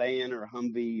usually a van or a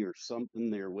Humvee or something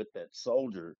there with that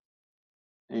soldier.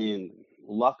 And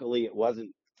luckily, it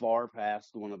wasn't far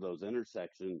past one of those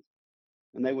intersections,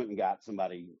 and they went and got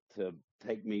somebody to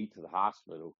take me to the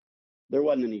hospital. There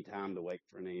wasn't any time to wait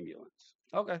for an ambulance.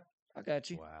 okay, I got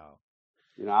you. Wow.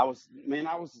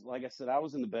 Like I said, I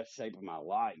was in the best shape of my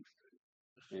life.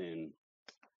 And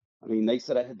I mean, they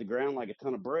said I hit the ground like a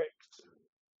ton of bricks.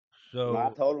 I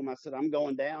So told them, I said, I'm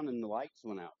going down, and the lights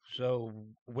went out. so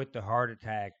with the heart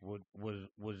attack, was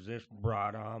this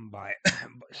brought on by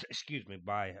excuse me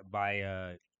by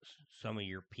some of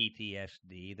your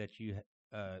PTSD that you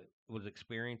was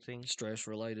experiencing? Stress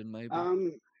related, maybe.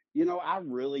 I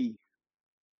really,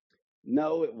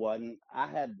 no, it wasn't.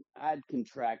 I'd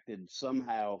contracted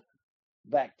somehow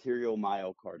bacterial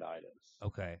myocarditis,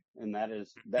 Okay. and that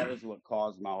is what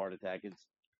caused my heart attack. It's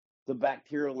the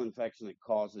bacterial infection that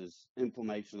causes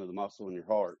inflammation of the muscle in your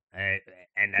heart. And,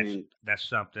 and And that's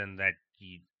something that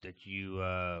you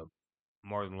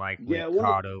more than likely yeah,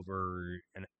 caught over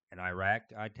in Iraq,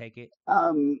 I take it.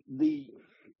 the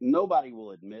nobody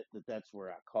will admit that that's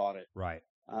where I caught it. Right.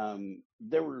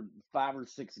 There were 5 or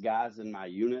 6 guys in my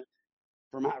unit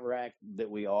from Iraq that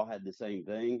we all had the same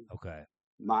thing. Okay.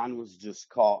 Mine was just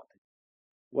caught.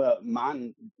 Well,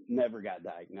 mine never got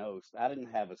diagnosed. I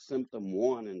didn't have a symptom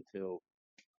one until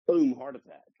boom, heart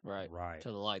attack. Right. Right.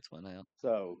 Till the lights went out.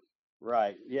 So,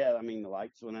 right, yeah, I mean the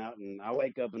lights went out, and I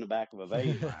wake up in the back of a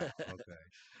van. Wow. Okay.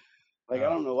 Like I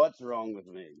don't know what's wrong with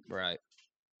me. Right.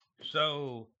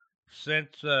 So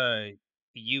since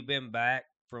you've been back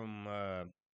from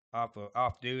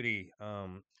off duty,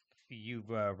 you've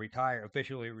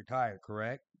officially retired,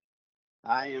 correct?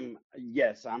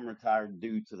 Yes, I'm retired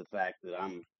due to the fact that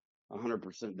I'm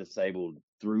 100% disabled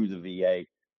through the VA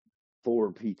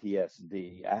for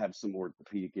PTSD. I have some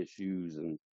orthopedic issues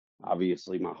and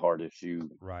obviously my heart issue,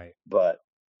 Right. but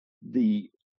the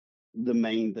the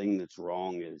main thing that's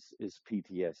wrong is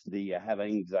PTSD. I have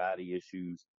anxiety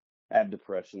issues, I have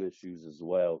depression issues as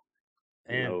well,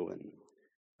 And and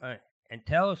uh, and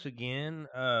tell us again,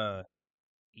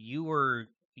 you were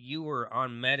you were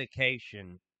on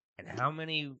medication, and how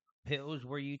many pills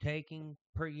were you taking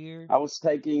per year? I was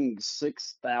taking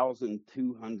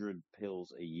 6,200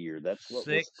 pills a year. That's what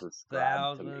was Six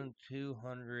prescribed to me. thousand two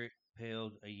hundred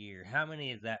pills a year. How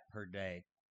many is that per day?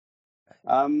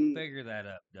 Um, Figure that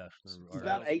up, Dustin. Or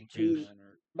about 18,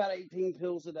 about 18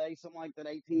 pills a day, something like that.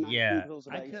 18, 19 yeah, pills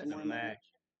a I day, couldn't somewhere in there. imagine.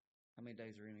 How many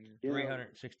days are in a year? You know,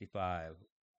 365.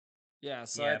 Yeah,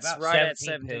 so Yeah, it's about right at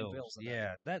 17 17 pills. pills a day.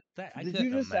 Yeah, that I Did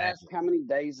couldn't you just ask imagine. how many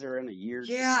days are in a year?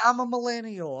 Yeah, I'm a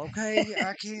millennial, okay?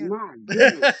 I can't. My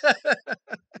goodness.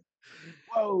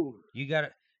 Whoa. You got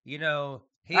to, you know,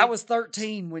 I was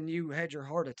 13 when you had your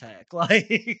heart attack.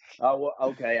 Like, Oh, well,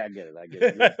 okay, I get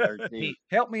it. You're 13. he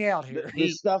help me out The, here. the he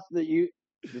stuff that you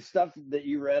the stuff that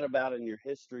you read about in your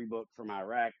history book from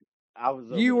Iraq, I was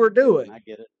over You there were doing. doing. I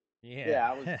get it. yeah.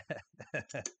 Yeah,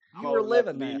 I'm You were old enough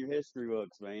to living be in that. your history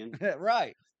books, man.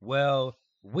 Right. Well,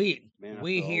 Man, I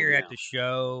we feel old here at now. the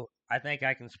show, I think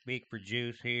I can speak for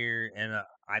Juice here, and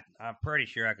I'm pretty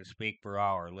sure I can speak for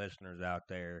all our listeners out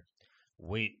there.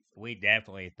 We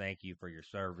definitely thank you for your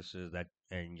services that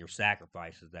and your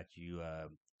sacrifices that you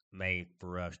made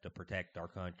for us to protect our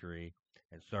country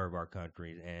and serve our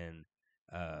country, and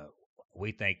uh,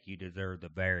 we think you deserve the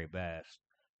very best.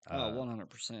 Oh, Uh,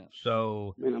 100%.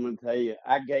 so Man, I'm gonna tell you,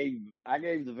 I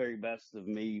gave the very best of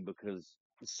me because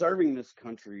serving this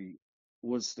country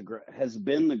has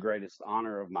been the greatest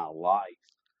honor of my life.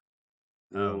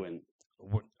 um, And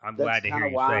I'm that's glad to kind hear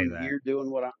of you why say I'm that. here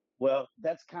doing what I'm. Well,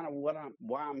 that's kind of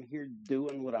why I'm here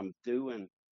doing what I'm doing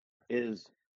is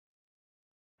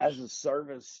as a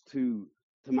service to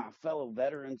my fellow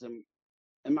veterans and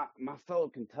my fellow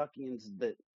Kentuckians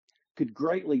that could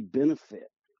greatly benefit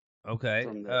Okay.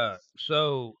 from this.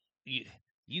 So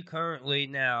you currently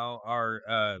now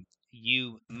are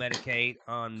you medicate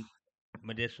on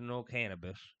medicinal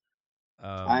cannabis.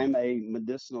 I'm a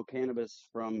medicinal cannabis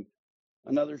from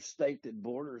another state that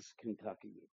borders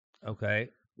Kentucky. Okay.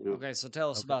 You know, Okay, so tell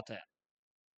us Okay. about that.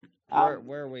 I'm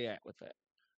Where are we at with that?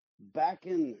 back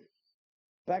in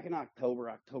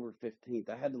October 15th.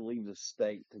 I had to leave the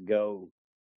state to go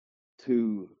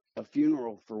to a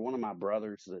funeral for one of my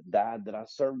brothers that died that I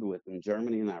served with in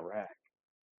Germany and Iraq.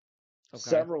 Okay.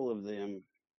 Several of them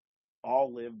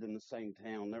all lived in the same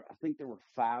town. I think there were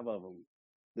 5 of them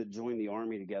that joined the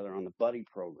army together on the buddy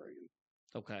program.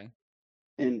 Okay.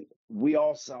 And we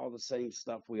all saw the same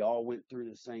stuff. We all went through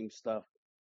the same stuff.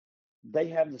 They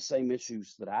have the same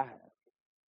issues that I have.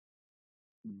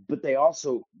 But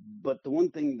the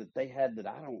one thing that they had that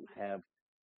I don't have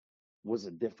was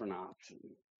a different option.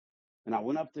 And I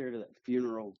went up there to that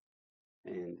funeral,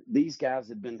 and these guys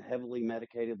had been heavily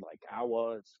medicated like I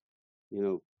was. You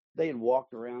know, they had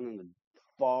walked around in the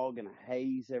fog and a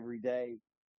haze every day.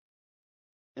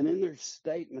 And in their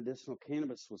state, medicinal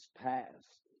cannabis was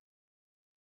passed.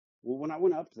 Well, when I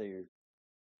went up there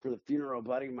for the funeral, a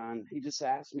buddy of mine, he just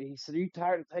asked me, he said, "Are you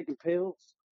tired of taking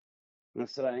pills?" And I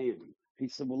said, "I am." He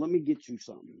said, "Well, let me get you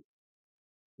something."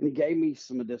 And he gave me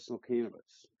some medicinal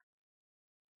cannabis.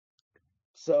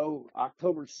 So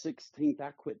October 16th,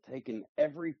 I quit taking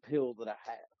every pill that I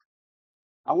had.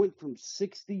 I went from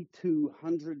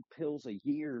 6,200 pills a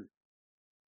year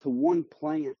to one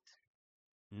plant.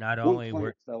 Not One only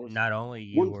plant, fellas.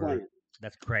 you One were plant.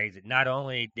 that's crazy. Not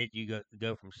only did you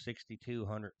go from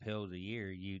 6,200 pills a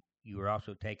year, you were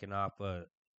also taking off a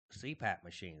CPAP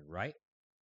machine, right?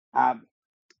 I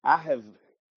I have.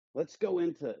 Let's go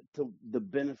into the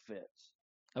benefits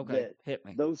Okay. that Hit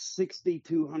me. those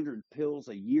 6,200 pills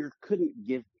a year couldn't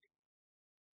give.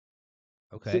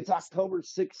 Okay. Since October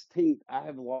 16th, I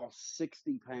have lost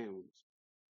 60 pounds.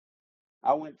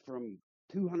 I went from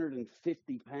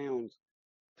 250 pounds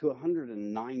to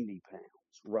 190 pounds,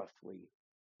 roughly,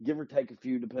 give or take a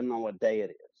few, depending on what day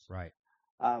it is. Right.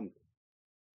 Um,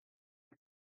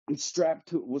 was strapped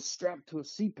to a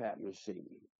CPAP machine.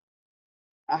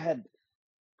 I had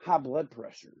high blood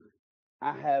pressure.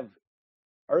 I have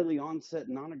early onset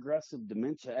non-aggressive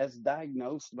dementia as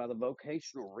diagnosed by the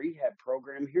vocational rehab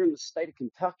program here in the state of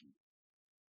Kentucky.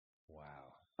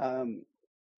 Wow. Um,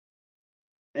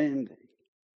 and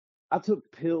I took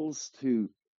pills to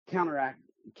counteract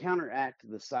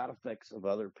the side effects of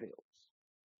other pills.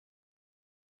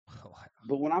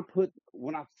 But when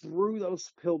I threw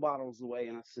those pill bottles away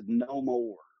and I said no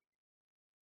more,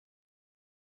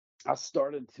 I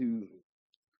started to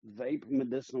vape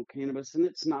medicinal cannabis, and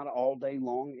it's not all day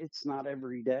long. It's not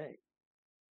every day.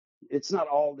 It's not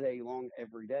all day long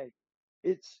every day.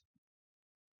 It's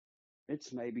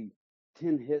maybe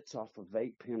 10 hits off a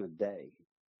vape pen a day.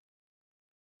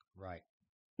 Right.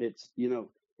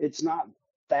 It's not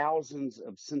thousands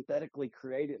of synthetically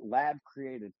created, lab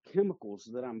created chemicals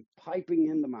that I'm piping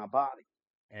into my body.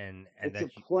 And It's a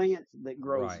that you plant that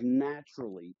grows right.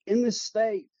 naturally in the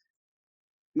state,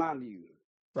 mind you.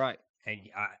 Right. And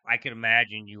I could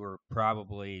imagine you were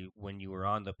probably when you were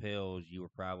on the pills, you were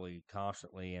probably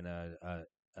constantly in a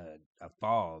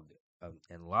fog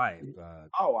in life.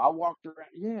 Oh, I walked around.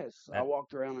 Yes, I That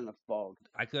walked around in a fog.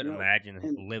 I You couldn't know, imagine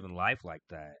and living life like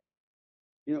that.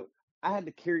 you know, I had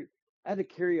to carry. I had to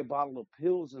carry a bottle of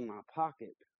pills in my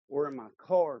pocket or in my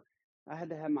car. I had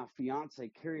to have my fiance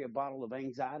carry a bottle of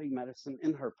anxiety medicine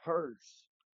in her purse.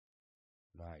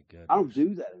 My I don't goodness.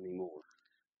 do that anymore.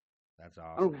 That's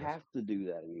I don't awesome. have to do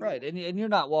that anymore. Right, and you're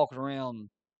not walking around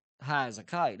high as a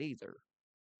kite either.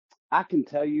 I can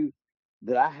tell you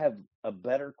that I have a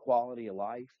better quality of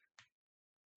life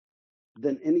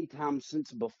than any time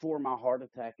since before my heart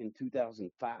attack in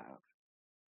 2005.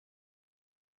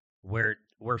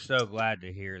 We're so glad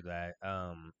to hear that.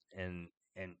 And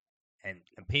and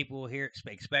and people here,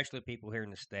 especially people here in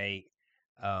the state,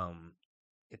 um,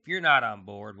 if you're not on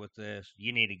board with this,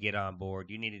 you need to get on board.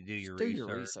 You need to do your Just do your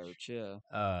research. research,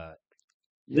 yeah. Uh,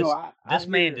 You know, this I this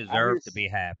man hear I hear deserved to be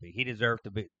happy. He deserved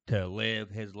to live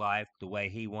his life the way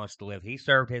he wants to live. He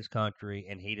served his country,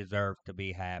 and he deserved to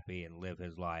be happy and live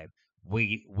his life.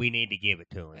 We need to give it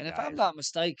to him, And if I'm guys. not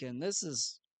mistaken, this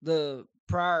is the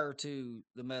prior to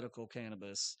the medical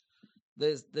cannabis.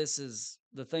 This is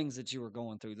the things that you were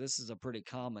going through. This is a pretty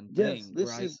common yes, thing,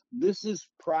 right? this is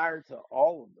prior to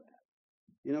all of that.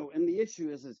 You know, and the issue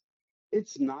is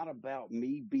it's not about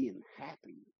me being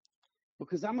happy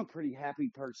because I'm a pretty happy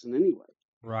person anyway.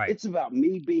 Right, It's about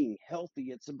me being healthy.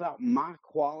 It's about my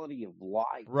quality of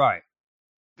life right.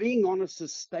 being on a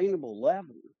sustainable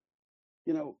level.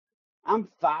 You know, I'm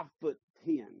 5'10".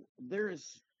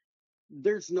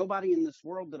 There's nobody in this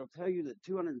world that'll tell you that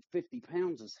 250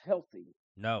 pounds is healthy.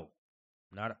 No,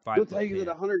 not at They'll five tell foot you that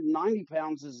ten. 190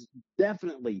 pounds is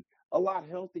definitely a lot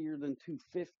healthier than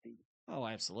 250. Oh,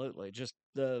 absolutely. Just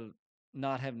the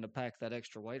not having to pack that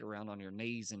extra weight around on your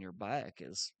knees and your back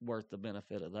is worth the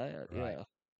benefit of that. Right. Yeah.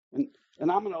 And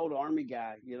and I'm an old Army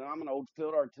guy. You know, I'm an old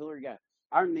field artillery guy.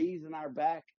 Our knees and our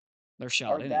back They're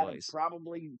shot are that of anyways.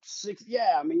 probably six.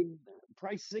 Yeah, I mean,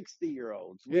 probably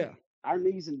 60-year-olds. Yeah. Our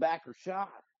knees and back are shot.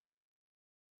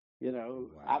 You know,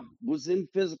 I Wow. was in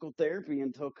physical therapy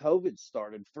until COVID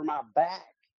started for my back.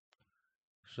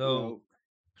 You So know,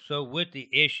 so with the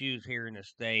issues here in the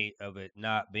state of it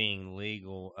not being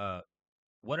legal,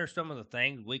 what are some of the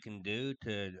things we can do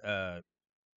to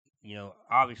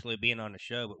obviously being on the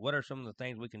show, but what are some of the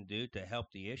things we can do to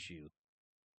help the issue?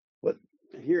 what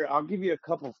here, I'll give you a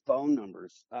couple phone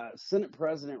numbers. Senate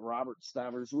President Robert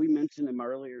Stivers, we mentioned him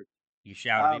earlier. You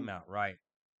shouted him Um, out, right?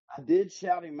 I did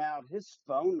shout him out. His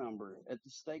phone number at the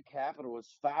state capitol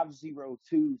is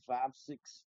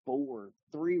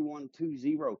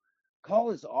 502-564-3120. Call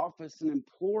his office and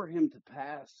implore him to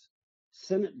pass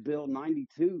Senate Bill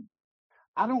 92.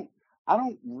 I don't I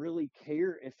don't really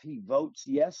care if he votes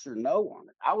yes or no on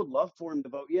it. I would love for him to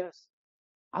vote yes.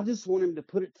 I just want him to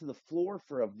put it to the floor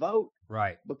for a vote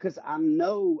Right. because I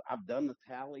know I've done the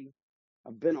tally.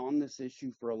 I've been on this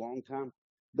issue for a long time.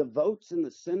 The votes in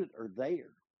the Senate are there.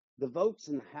 The votes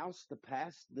in the House to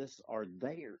pass this are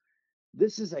there.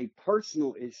 This is a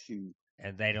personal issue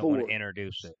And they don't want to for,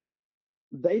 introduce it.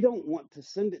 they don't want to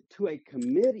send it to a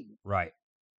committee Right.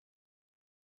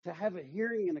 to have a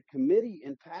hearing in a committee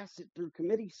and pass it through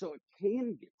committee so it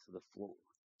can get to the floor.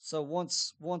 So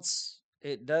once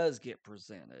it does get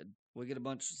presented, we get a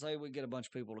bunch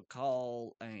of people to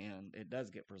call and it does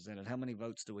get presented. How many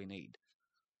votes do we need?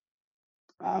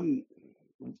 Um,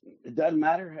 it doesn't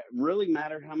really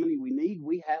matter how many we need.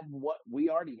 We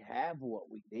already have what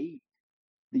we need.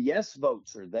 The yes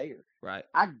votes are there. Right.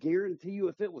 I guarantee you,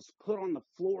 if it was put on the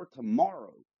floor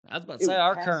tomorrow, I was about to it say would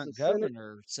our pass the current Senate.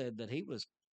 governor said that he was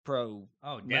pro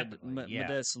Oh, definitely. Yeah.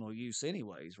 medicinal use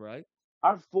anyways, right?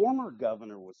 Our former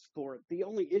governor was for it. The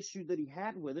only issue that he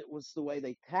had with it was the way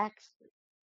they taxed it,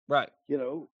 Right. you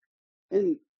know.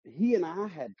 And he and I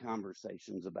had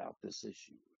conversations about this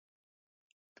issue.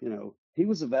 You know, he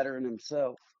was a veteran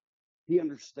himself. He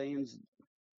understands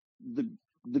the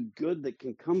the good that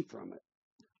can come from it.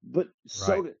 But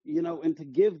Right. and to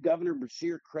give Governor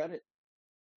Bashir credit,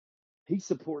 he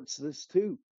supports this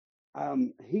too.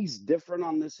 He's different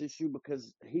on this issue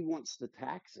because he wants to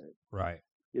tax it, Right.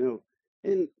 you know,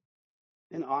 and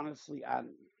and honestly,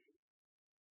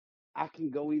 I can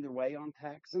go either way on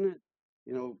taxing it.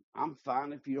 You know, I'm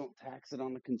fine if you don't tax it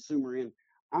on the consumer end.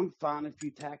 I'm fine if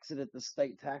you tax it at the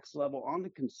state tax level on the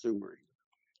consumer end.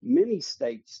 Many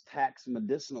states tax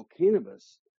medicinal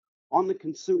cannabis on the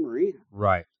consumer end,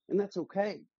 Right. and that's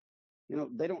okay. You know,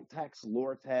 they don't tax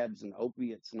Lortabs and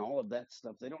opiates and all of that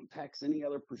stuff. They don't tax any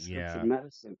other Yeah. prescription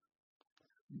medicine.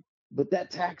 But the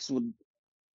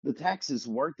tax is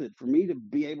worth it for me to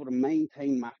be able to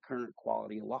maintain my current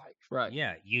quality of life. Right.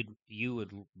 Yeah. You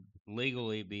would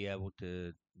legally be able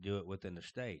to do it within the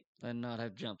state. And not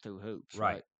have jumped through hoops,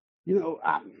 Right. right? You know,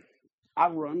 I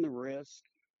run the risk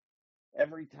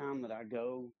every time that I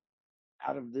go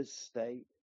out of this state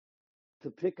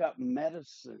to pick up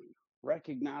medicine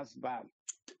recognized by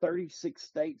 36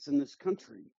 states in this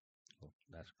country.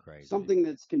 That's crazy. Something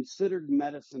that's considered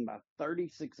medicine by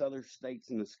 36 other states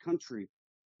in this country.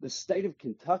 The state of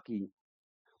Kentucky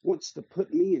wants to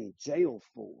put me in jail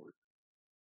for it.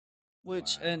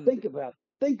 Which Wow. and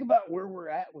Think about where we're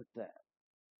at with that.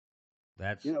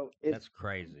 That's You know, if that's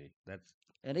crazy. That's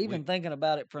and even we- thinking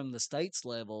about it from the states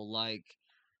level, like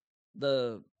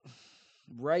the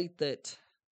rate that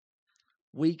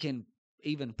we can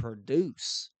even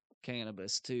produce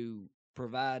cannabis to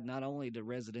provide not only the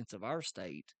residents of our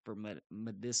state for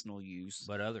medicinal use,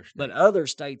 but other states. but other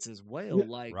states as well. Yeah,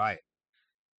 Like, right.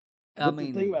 I but the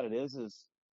thing mean, about it is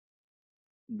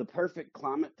the perfect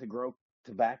climate to grow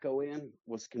tobacco in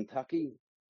was Kentucky.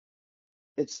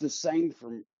 It's the same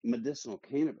for medicinal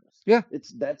cannabis. Yeah.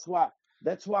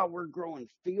 That's why we're growing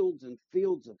fields and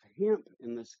fields of hemp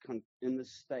in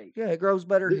this state. yeah, it grows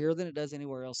better The- here than it does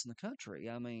anywhere else in the country.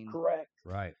 I mean, Correct.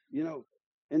 Right. You know,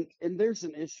 and there's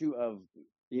an issue of,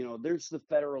 there's the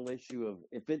federal issue of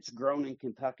if it's grown in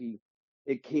Kentucky,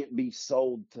 it can't be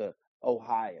sold to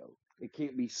Ohio. It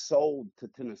can't be sold to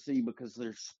Tennessee because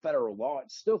there's federal law.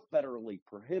 It's still federally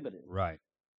prohibited. Right.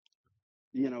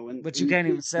 And but you can't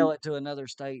even sell it to another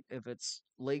state if it's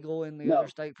legal in the No. other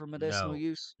state for medicinal No.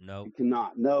 use. Nope. It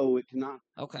cannot. No, it cannot.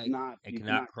 Okay. It You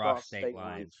cannot cross state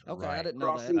lines. Okay, I Right. didn't know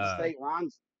that. Crossing Okay. state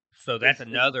lines So that's is a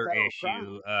another federal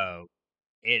issue. crime.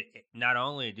 It not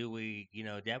only do we,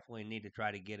 definitely need to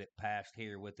try to get it passed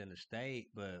here within the state,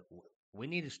 but we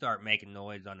need to start making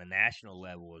noise on the national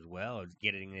level as well as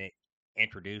getting it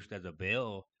introduced as a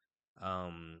bill,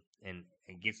 and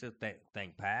gets the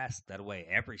thing passed. That way,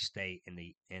 every state in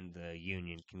the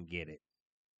union can get it.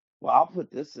 Well, I'll put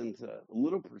this into a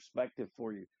little perspective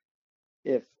for you.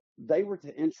 If they were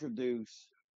to introduce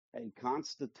a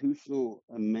constitutional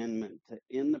amendment to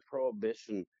end the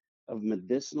prohibition of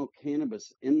medicinal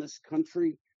cannabis in this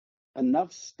country,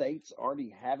 enough states already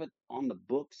have it on the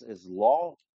books as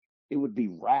law, it would be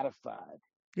ratified.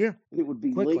 Yeah. And it would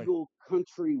be Quickly. legal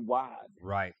countrywide.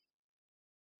 Right.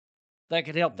 That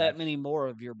could help that That's- many more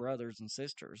of your brothers and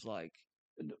sisters. Like,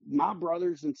 My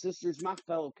brothers and sisters, my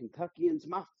fellow Kentuckians,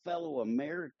 my fellow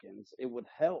Americans, it would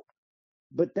help.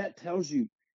 But that tells you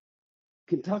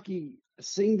Kentucky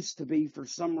seems to be, for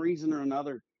some reason or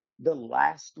another, the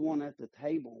last one at the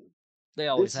table. they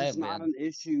always This have is not been. an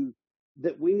issue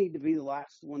that we need to be the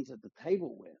last ones at the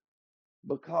table with,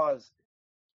 because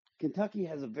Kentucky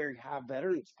has a very high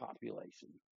veterans population.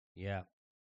 Yeah,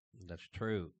 that's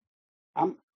true.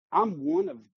 I'm one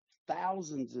of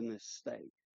thousands in this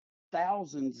state,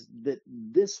 thousands that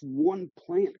this one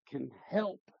plant can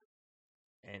help.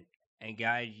 And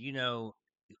guys,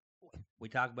 we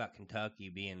talk about Kentucky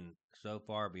being so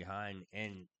far behind,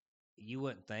 and you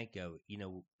wouldn't think of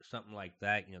something like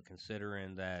that.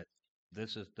 Considering that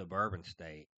this is the bourbon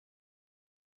state,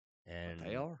 and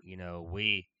They are.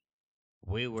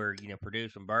 we were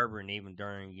producing bourbon even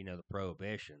during the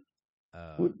prohibition.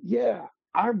 Well, yeah,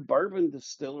 our bourbon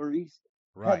distilleries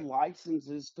Right. had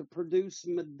licenses to produce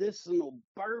medicinal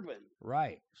bourbon.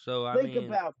 Right. So I Think mean,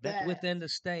 about that's that. within the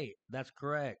state. That's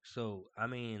correct. So I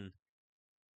mean,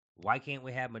 why can't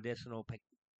we have medicinal,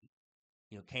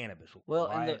 cannabis? Well,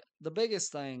 Why? and the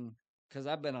biggest thing, because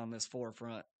I've been on this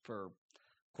forefront for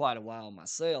quite a while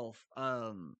myself,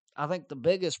 I think the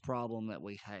biggest problem that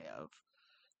we have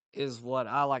is what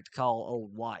I like to call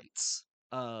old whites,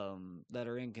 that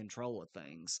are in control of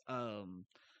things.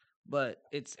 But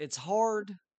it's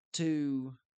hard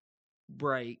to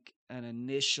break an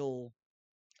initial,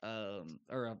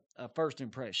 or a first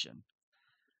impression.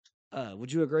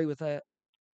 Would you agree with that,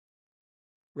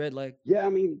 Redleg? Yeah, I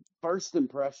mean, first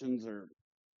impressions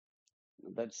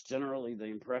that's generally the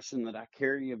impression that I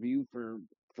carry of you for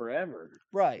forever.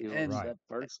 Right, It's and Right. that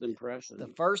first impression.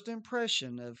 the first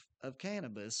impression of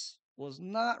cannabis was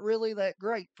not really that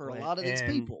great for a lot of these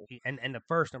people. And the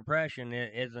first impression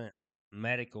isn't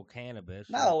medical cannabis.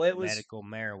 No, it's it was medical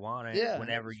marijuana. yeah,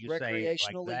 Whenever it's you say it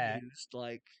like recreationally that, used.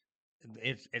 Like,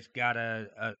 it's got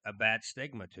a bad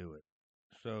stigma to it.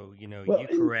 So Well, you and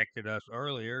corrected us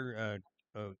earlier.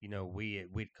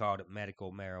 We'd called it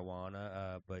medical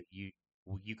marijuana, but you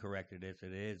corrected us.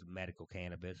 It is medical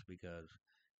cannabis because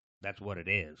that's what it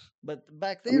is. but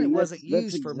back I then it mean, wasn't that's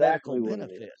used for medical exactly what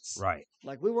it is. benefits. Right.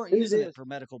 Like, we weren't And it using it is. for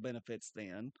medical benefits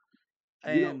then,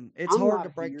 You know, and it's I'm hard to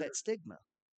not break here. that stigma.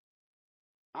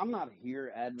 I'm not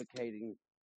here advocating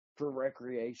for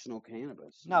recreational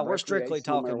cannabis. No, we're strictly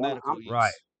recreational talking marijuana. medical I'm, use.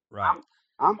 Right. Right.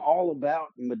 I'm all about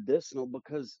medicinal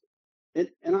because, and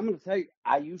I'm going to tell you,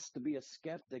 I used to be a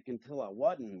skeptic until I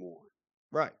wasn't more.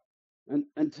 Right. And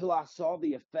until I saw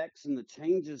the effects and the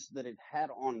changes that it had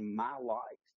on my life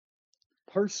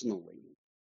personally.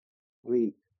 I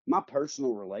mean, my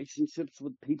personal relationships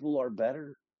with people are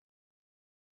better.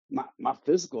 My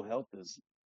physical health is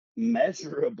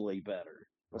measurably better.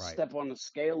 I Right. step on the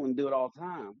scale and do it all the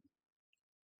time.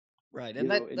 Right. You And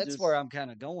know, it that's where just I'm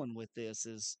kind of going with this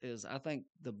is I think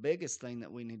the biggest thing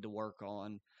that we need to work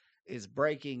on is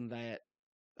breaking that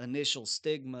initial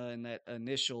stigma and that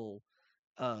initial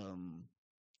um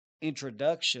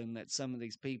introduction that some of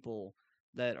these people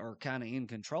that are kind of in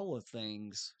control of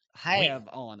things We have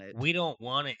on it. we don't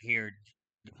want it here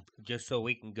just so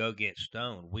we can go get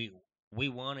stoned. We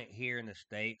want it here in the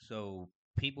state so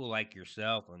people like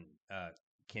yourself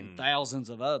And can thousands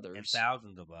of and others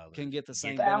thousands of others can get the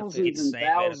get same thousands the benefits. and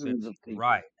same thousands benefits. of people.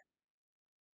 Right.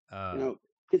 You Uh, know,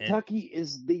 and Kentucky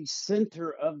is the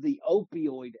center of the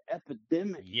opioid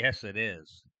epidemic. yes, it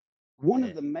is. One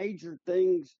of Eh, the major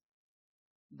things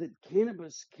that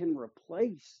cannabis can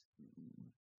replace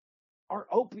are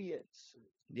opiates,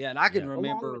 Yeah, and I can yeah.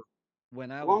 along remember with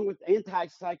when I along with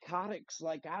antipsychotics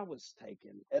like I was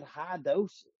taking at high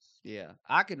doses. yeah,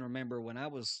 I can remember when I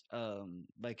was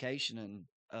vacationing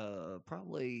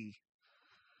probably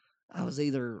I was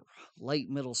either late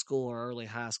middle school or early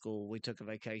high school. We took a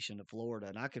vacation to Florida,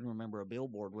 and I can remember a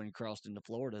billboard when you crossed into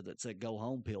Florida that said "Go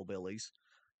home, pillbillies,"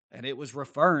 and it was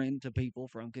referring to people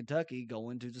from Kentucky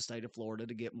going to the state of Florida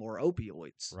to get more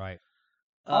opioids. Right.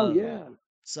 Oh Um, yeah,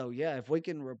 so yeah, if we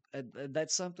can,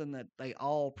 that's something that they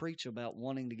all preach about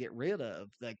wanting to get rid of.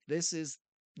 Like this is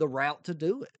the route to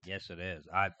do it. Yes, it is.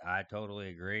 I totally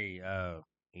agree.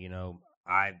 You know,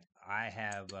 I I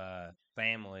have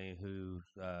family who's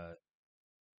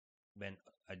been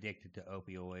addicted to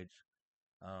opioids.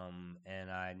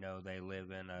 And I know they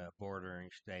live in a bordering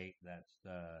state that's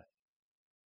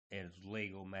is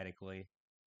legal medically,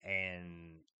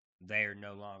 and they are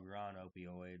no longer on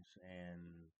opioids, and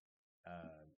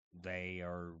uh, they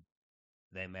are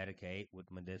they medicate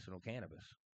with medicinal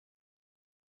cannabis.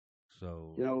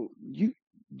 So you know,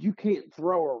 you can't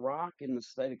throw a rock in the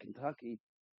state of Kentucky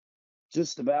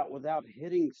just about without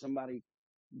hitting somebody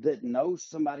that knows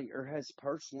somebody or has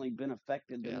personally been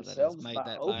affected Yeah, that has themselves made by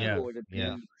that yeah, viable. opioid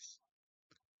yeah, Yeah, abuse.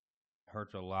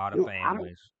 hurts a lot You of know,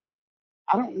 families.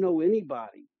 I don't know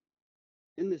anybody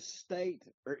in this state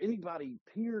or anybody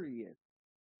period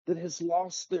that has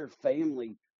lost their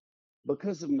family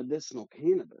because of medicinal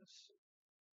cannabis,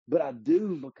 but I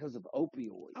do because of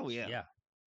oh opioids. yeah, Yeah,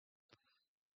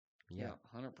 yeah. yeah,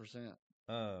 100%.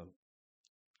 Uh,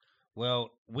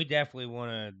 well, we definitely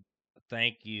want to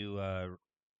thank you,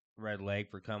 Red Lake,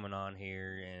 for coming on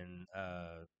here and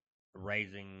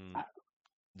raising I,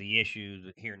 the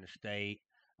issues here in the state,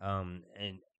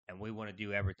 and we want to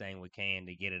do everything we can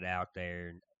to get it out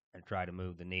there and try to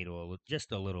move the needle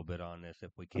just a little bit on this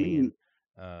if we I can. mean,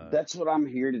 Uh, that's what I'm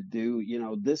here to do. You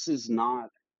know, this is not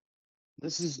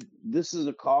this is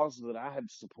a cause that I have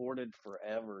supported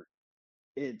forever.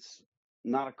 It's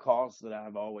not a cause that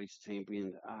I've always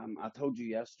championed. I told you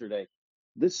yesterday,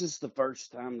 this is the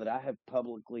first time that I have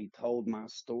publicly told my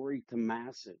story to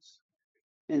masses,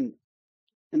 and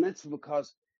that's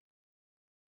because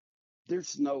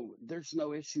there's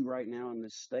no issue right now in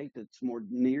this state that's more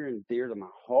near and dear to my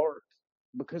heart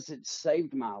because it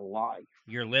saved my life.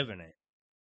 you're living it,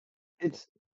 It's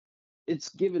it's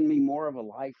given me more of a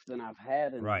life than I've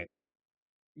had in right?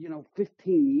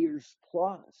 15 years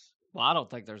plus. Well, I don't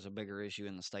think there's a bigger issue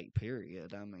in the state,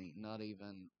 period. I mean, not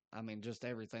even, I mean, just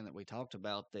everything that we talked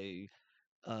about, the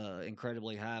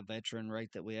incredibly high veteran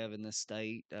rate that we have in this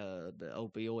state, the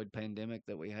opioid pandemic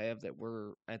that we have that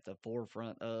we're at the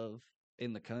forefront of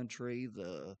in the country,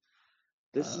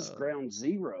 This is uh, ground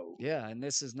zero. yeah, and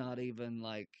this is not even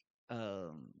like,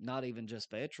 not even just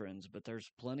veterans, but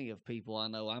there's plenty of people I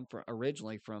know.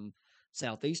 Originally from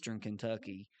southeastern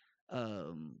Kentucky,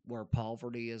 where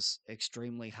poverty is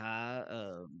extremely high,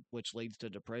 which leads to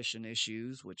depression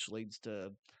issues, which leads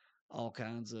to all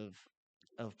kinds of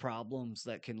problems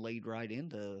that can lead right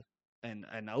into and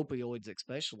opioids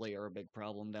especially are a big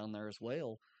problem down there as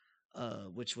well.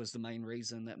 Which was the main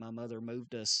reason that my mother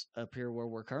moved us up here where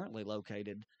we're currently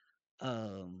located,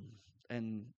 um,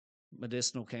 and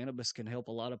medicinal cannabis can help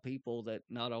a lot of people that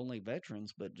not only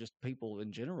veterans, but just people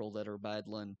in general that are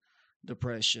battling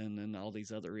depression and all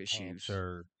these other issues.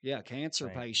 Cancer, Yeah, cancer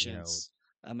you know, patients.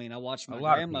 I mean, I watched a my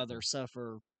lot of grandmother people.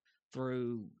 suffer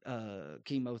through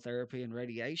chemotherapy and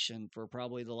radiation for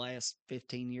probably the last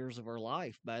 15 years of her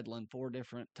life, battling 4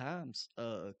 different times.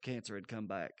 Cancer had come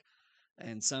back.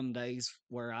 And some days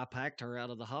where I packed her out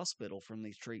of the hospital from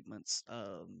these treatments.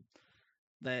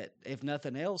 That if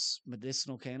nothing else,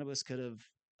 medicinal cannabis could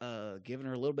have given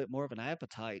her a little bit more of an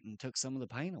appetite and took some of the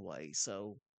pain away.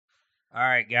 So All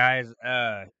right, guys.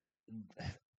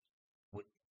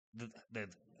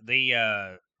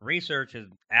 the research is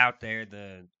out there.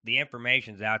 The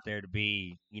information's out there to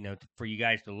be, for you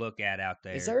guys to look at out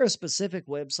there. Is there a specific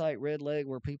website, Red Leg,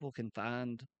 where people can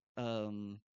find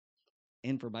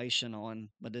information on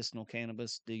medicinal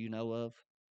cannabis? Do you know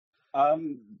of?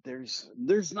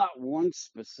 There's not one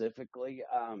specifically.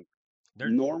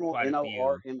 There's Normal quite a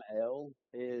few. NORML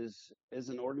is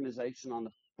an organization on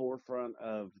the forefront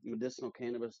of medicinal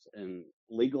cannabis and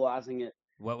legalizing it.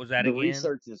 What was that The again?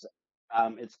 research is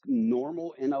it's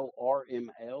normal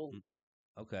NORML,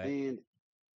 Okay. and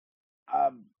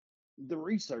um, the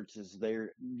research is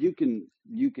there. You can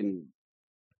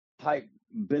type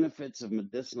benefits of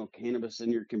medicinal cannabis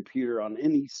in your computer on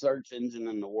any search engine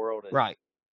in the world, Right.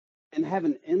 and have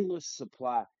an endless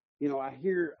supply. I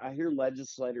hear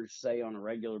legislators say on a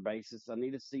regular basis, I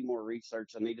need to see more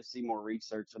research. I need to see more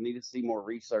research. I need to see more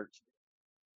research.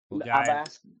 Well, I've guys,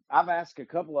 asked I've asked a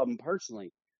couple of them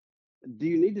personally, do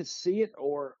you need to see it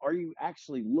or are you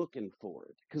actually looking for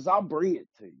it? Because I'll bring it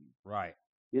to you, right.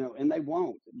 and they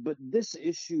won't. But this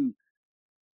issue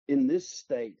in this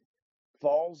state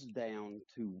falls down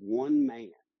to one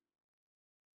man.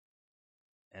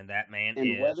 And that man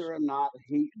And is. whether or not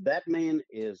that man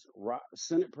is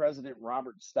Senate President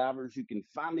Robert Stivers. You can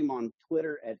find him on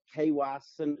Twitter at KY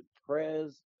Senate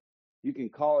Prez. You can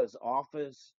call his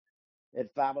office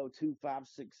at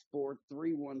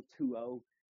 502-564-3120.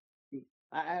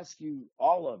 I ask you,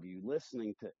 all of you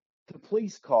listening, to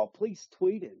please call, please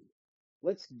tweet him.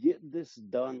 Let's get this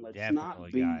done.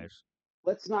 Definitely, guys.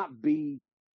 Let's not be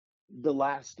the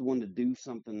last one to do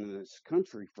something in this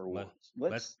country for once.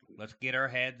 Let's get our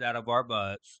heads out of our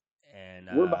butts and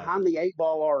We're behind the 8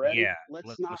 ball already. yeah, Let's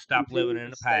let's not stop living continue in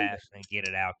to the stay there. past and get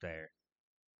it out there.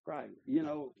 Right.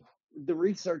 The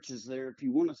research is there. If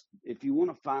you want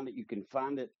to find it, you can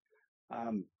find it.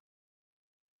 Um,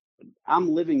 I'm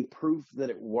living proof that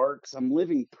it works. I'm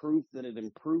living proof that it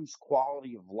improves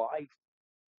quality of life.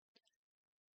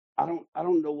 I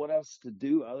don't know what else to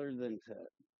do other than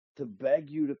to beg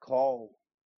you to call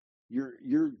your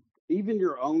even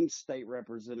your own state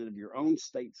representative, your own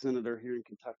state senator here in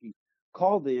Kentucky.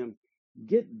 Call them,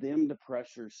 get them to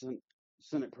pressure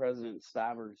Senate President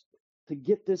Stivers to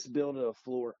get this bill to the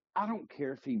floor. I don't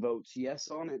care if he votes yes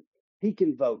on it. He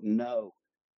can vote no.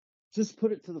 Just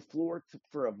put it to the floor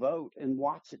for a vote and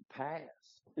watch it pass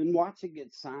and watch it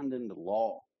get signed into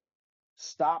law.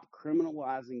 Stop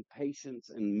criminalizing patients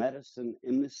and medicine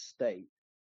in this state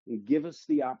and give us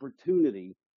the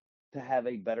opportunity to have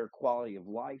a better quality of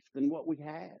life than what we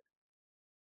had.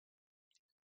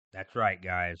 That's right,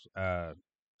 guys.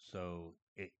 So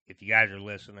if you guys are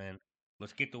listening,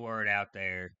 let's get the word out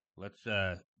there. Let's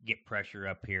get pressure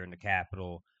up here in the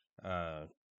Capitol. Uh,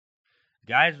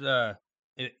 guys,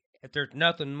 if there's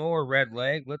nothing more, Red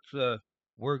Leg,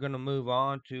 we're gonna move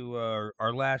on to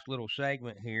our last little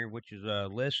segment here, which is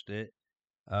listed.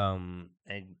 And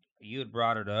you had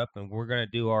brought it up, and we're gonna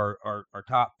do our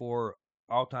top four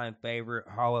all-time favorite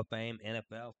Hall of Fame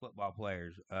NFL football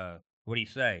players. What do you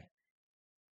say?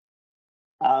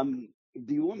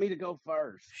 Do you want me to go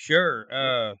first? Sure.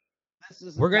 This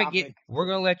is a topic. We're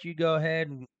gonna let you go ahead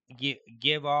and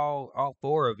give all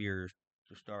four of yours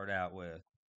to start out with.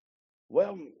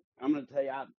 Well, I'm going to tell you,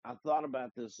 I thought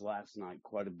about this last night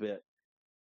quite a bit.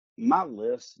 My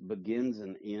list begins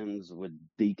and ends with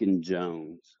Deacon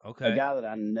Jones, a Okay. guy that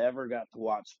I never got to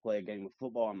watch play a game of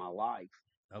football in my life.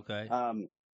 Okay.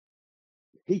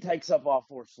 He takes up all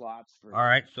four slots for All me.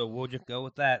 right. So we'll just go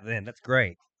with that then. That's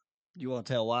great. You want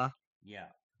to tell why? Yeah.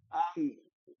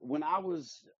 When I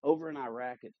was over in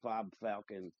Iraq at Fob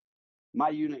Falcon, my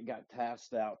unit got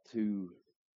tasked out to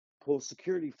pull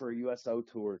security for a USO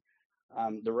tour.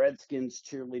 The Redskins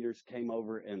cheerleaders came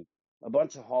over and a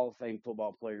bunch of Hall of Fame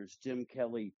football players, Jim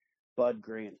Kelly, Bud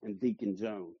Grant, and Deacon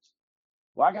Jones.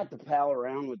 Well, I got to pal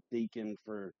around with Deacon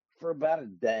for about a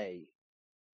day.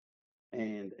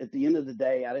 And at the end of the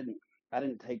day, I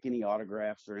didn't take any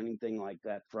autographs or anything like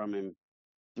that from him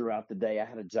throughout the day. I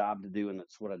had a job to do, and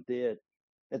that's what I did.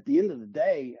 At the end of the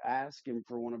day, I asked him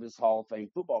for one of his Hall of Fame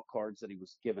football cards that he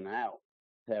was giving out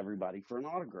to everybody for an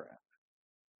autograph.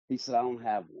 He said, I don't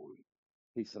have one.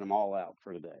 He said, I'm all out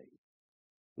for the day.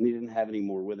 And he didn't have any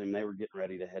more with him. They were getting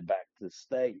ready to head back to the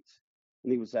States.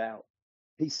 And he was out.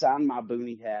 He signed my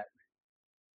boonie hat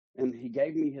and he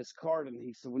gave me his card. And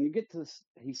he said, when you get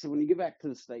back to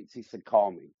the States, he said,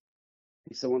 call me.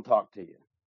 He said, I want to talk to you.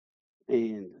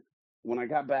 And when I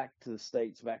got back to the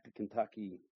States, back to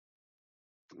Kentucky,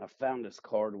 I found this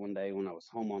card one day when I was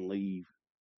home on leave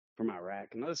from Iraq,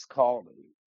 and I just called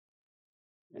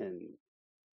him. And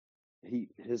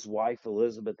his wife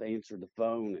Elizabeth answered the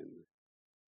phone, and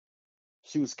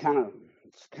she was kind of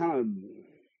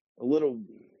a little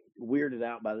weirded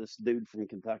out by this dude from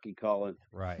Kentucky calling.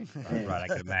 Right. And, Right. I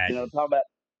can you imagine. know, talking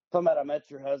about I met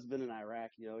your husband in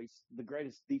Iraq. You know, he's the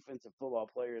greatest defensive football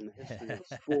player in the history of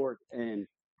the sport. And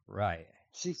Right.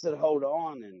 she said, "Hold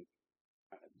on," and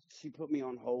she put me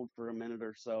on hold for a minute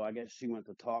or so. I guess she went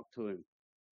to talk to him,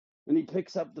 and he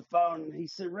picks up the phone and he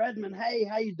said, "Redmond, hey,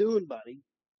 how you doing, buddy?"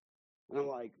 And I'm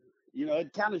like, you know,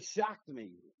 it kind of shocked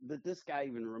me that this guy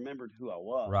even remembered who I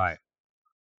was. Right.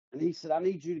 And he said, "I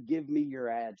need you to give me your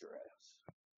address."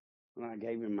 And I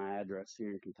gave him my address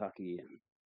here in Kentucky, and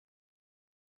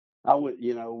I would,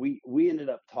 you know, we ended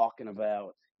up talking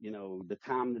about, you know, the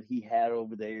time that he had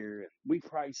over there. We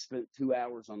probably spent 2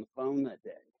 hours on the phone that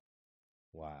day.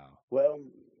 Wow. Well,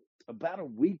 about a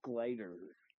week later,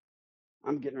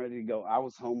 I'm getting ready to go. I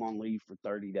was home on leave for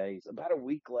 30 days. About a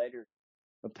week later,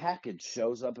 a package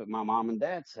shows up at my mom and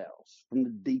dad's house from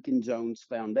the Deacon Jones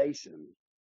Foundation.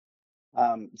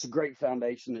 It's a great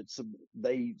foundation.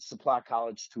 They supply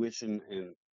college tuition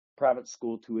and private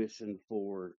school tuition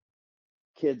for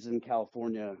kids in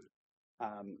California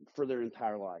for their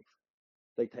entire life.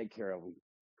 They take care of them.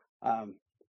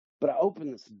 But I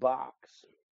opened this box,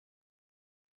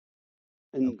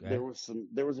 and Okay.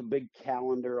 there was a big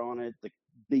calendar on it, the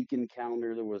Deacon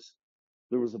calendar. There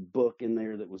was a book in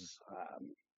there that was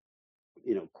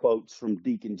you know, quotes from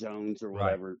Deacon Jones or Right.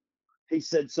 whatever. He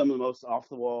said some of the most off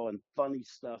the wall and funny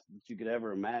stuff that you could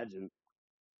ever imagine.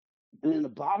 And in the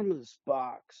bottom of this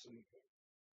box,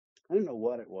 I didn't know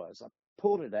what it was. I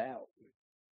pulled it out.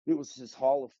 It was his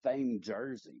Hall of Fame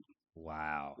jersey.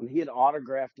 Wow. And he had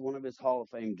autographed one of his Hall of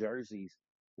Fame jerseys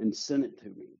and sent it to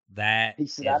me. That He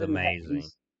said, is I didn't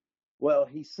amazing. well,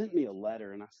 he sent me a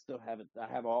letter, and I still have it. I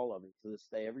have all of it to this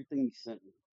day, everything he sent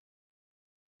me.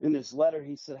 In this letter,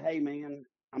 he said, "Hey, man,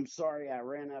 I'm sorry I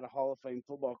ran out of Hall of Fame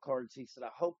football cards." He said,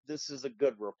 "I hope this is a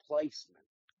good replacement."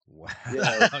 Wow. You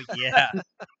know, Yeah.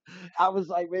 I was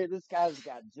like, man, this guy's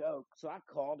got jokes. So I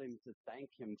called him to thank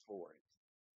him for it.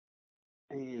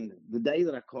 And the day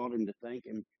that I called him to thank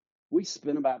him, we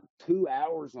spent about 2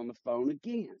 hours on the phone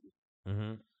again.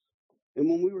 Mm-hmm. And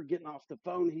when we were getting off the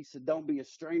phone, he said, "Don't be a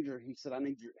stranger." He said,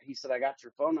 he said, "I got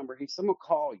your phone number." He said, "I'm going to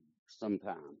call you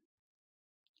sometime."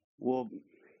 Well,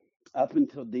 up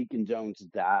until Deacon Jones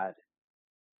died,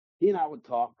 he and I would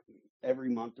talk every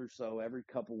month or so, every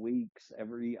couple weeks,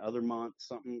 every other month,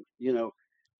 something, you know,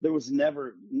 there was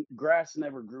never, grass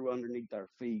never grew underneath our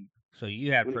feet So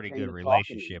you had when it pretty came good to talking to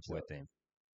relationship each with other. him.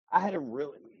 I had a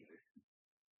really,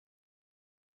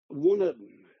 one of,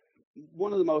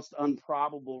 one of the most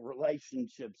improbable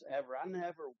relationships ever. I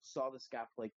never saw this guy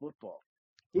play football.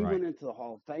 He Right. went into the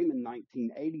Hall of Fame in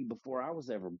 1980 before I was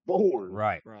ever born.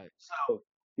 Right. Right. So,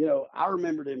 you know, I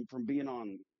remembered him from being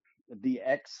on the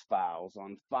X Files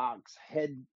on Fox,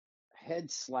 head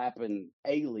slapping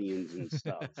aliens and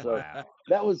stuff. So Wow.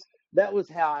 that was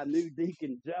how I knew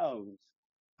Deacon Jones.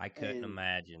 I couldn't And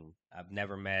imagine. I've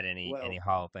never met any well,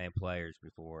 Hall of Fame players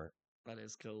before. That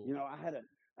is cool. you know, I had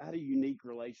a unique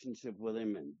relationship with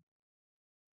him, and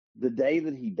the day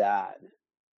that he died,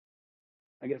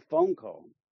 I get a phone call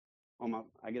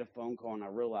I get a phone call, and I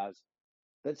realize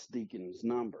that's Deacon's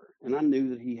number, and I knew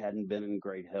that he hadn't been in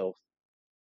great health,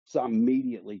 so I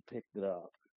immediately picked it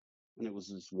up, and it was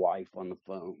his wife on the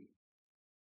phone.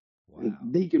 And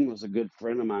Wow. Deacon was a good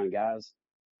friend of mine, guys,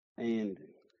 and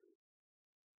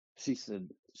she said,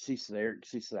 Eric,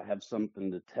 she said, "I have something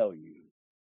to tell you."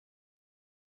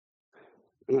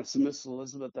 And I said, "Miss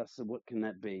Elizabeth," I said, "what can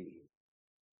that be?"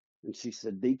 And she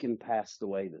said, "Deacon passed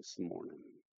away this morning."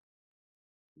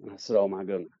 And I said, "Oh my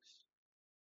goodness."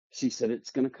 She said,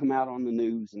 "It's going to come out on the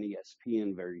news and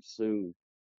ESPN very soon."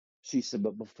 She said,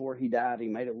 "But before he died, he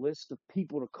made a list of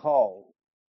people to call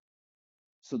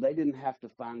so they didn't have to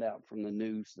find out from the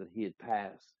news that he had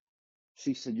passed."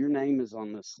 She said, "Your name is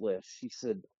on this list." She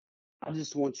said, "I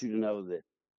just want you to know that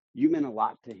you meant a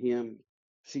lot to him."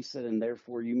 She said, "And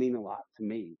therefore you mean a lot to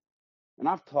me." And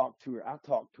I talked to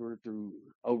her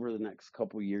through over the next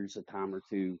couple of years, a time or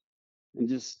two, and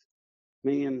just,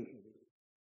 man,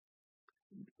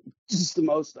 just the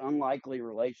most unlikely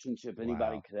relationship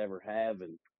anybody Wow. could ever have.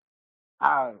 And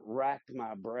I racked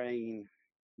my brain,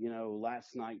 you know,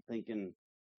 last night thinking,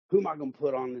 who am I going to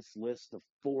put on this list of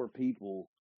 4 people?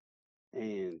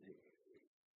 And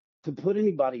to put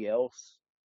anybody else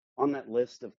on that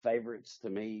list of favorites to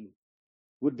me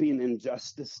would be an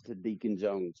injustice to Deacon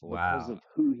Jones because Wow. of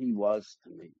who he was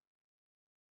to me.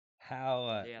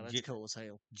 How Yeah, that's cool as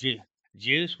hell.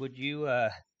 Juice, would you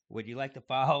like to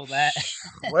follow that?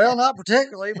 Well, not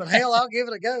particularly, but hell, I'll give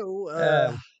it a go.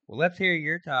 Well, let's hear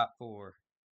your top 4.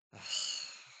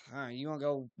 All right, you want to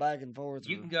go back and forth?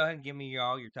 You can go ahead and give me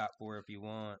all your top 4 if you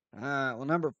want. All right. Well,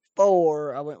 number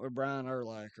 4, I went with Brian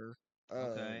Urlacher.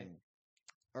 Okay.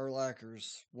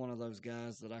 Urlacher's one of those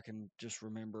guys that I can just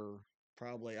remember.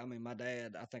 Probably, I mean, my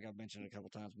dad. I think I've mentioned it a couple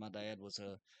times. My dad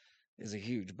is a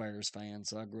huge Bears fan,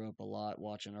 so I grew up a lot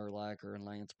watching Urlacher and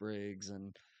Lance Briggs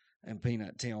and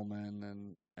Peanut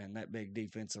Tillman and that big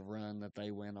defensive run that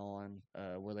they went on,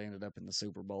 where they ended up in the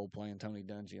Super Bowl playing Tony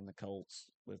Dungy and the Colts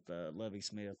with Lovie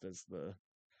Smith as the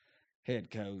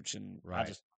head coach. And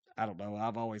Right. I don't know.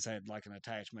 I've always had like an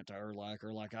attachment to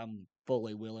Urlacher. Like, I'm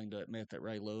fully willing to admit that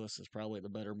Ray Lewis is probably the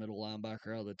better middle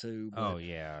linebacker out of the two. But Oh,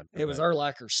 yeah. it was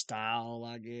Urlacher's style,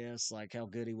 I guess, like how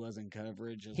good he was in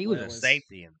coverage. He was a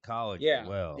safety in college as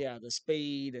well. Yeah, the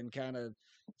speed and kind of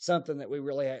something that we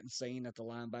really hadn't seen at the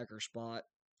linebacker spot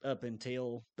up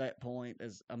until that point.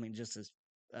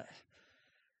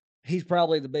 He's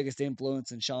probably the biggest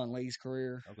influence in Sean Lee's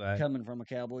career, coming from a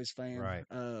Cowboys fan. Right.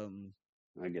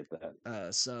 I get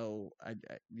that. So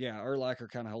Urlacher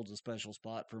kind of holds a special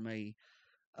spot for me.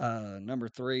 Number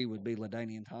 3 would be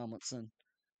LaDainian Tomlinson.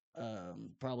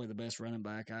 Probably the best running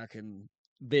back I can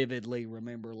vividly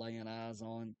remember laying eyes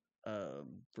on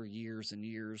for years and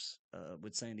years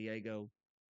with San Diego.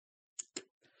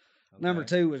 Number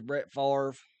 2 was Brett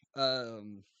Favre.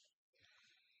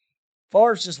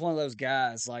 Favre's just one of those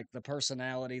guys, like the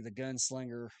personality, the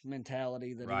gunslinger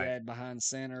mentality that he had behind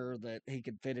center, that he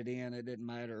could fit it in. It didn't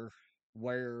matter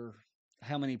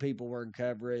how many people were in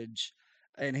coverage.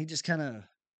 And he just kind of,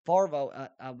 Favre,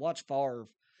 I watched Favre,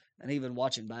 and even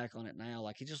watching back on it now,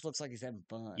 like, he just looks like he's having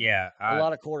fun. Yeah. A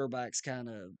lot of quarterbacks kind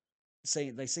of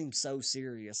they seem so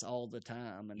serious all the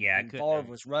time. And, and Favre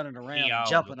was running around and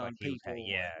jumping on people.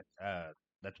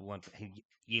 That's one thing.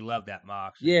 You love that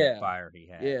moxie, that fire he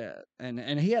had. Yeah,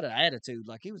 and he had an attitude,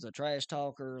 like he was a trash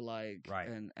talker, like,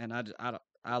 and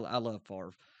I love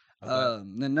Favre. Okay.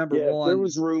 Then number 1, if there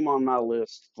was room on my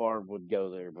list, Favre would go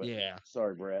there. But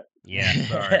sorry, Brett. Yeah,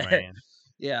 sorry, man.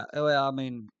 Yeah, well, I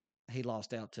mean, he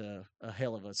lost out to a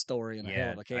hell of a story and a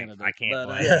hell of a candidate. I can't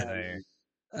blame you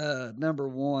there. Number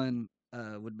 1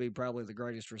 would be probably the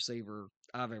greatest receiver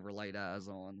I've ever laid eyes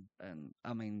on. And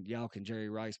I mean, y'all can Jerry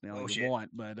Rice me all you want,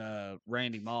 but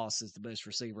Randy Moss is the best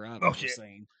receiver I've ever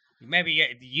seen. Maybe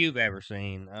you've ever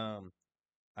seen.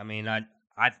 I mean, I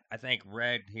think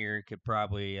Red here could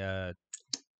probably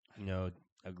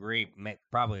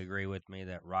probably agree with me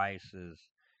that Rice is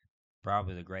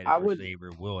probably the greatest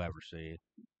receiver we'll ever see.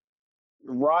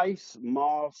 Rice,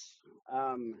 Moss.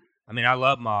 I mean, I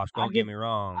love Moss. Don't get me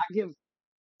wrong.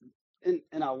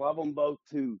 And I love them both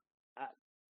too.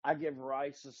 I give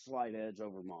Rice a slight edge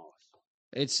over Moss.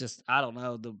 It's just, I don't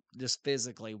know, just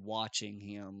physically watching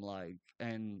him, like,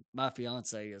 and my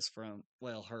fiance is from,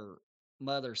 well, her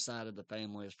mother's side of the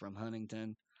family is from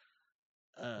Huntington.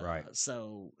 Right.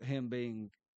 So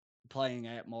him playing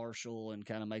at Marshall and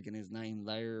kind of making his name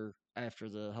there after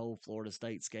the whole Florida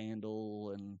State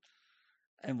scandal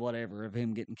and whatever, of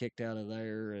him getting kicked out of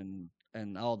there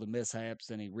and all the mishaps,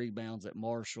 and he rebounds at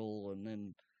Marshall and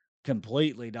then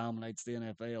completely dominates the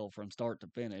NFL from start to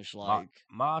finish. Like,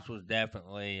 Moss was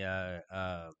definitely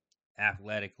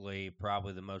athletically,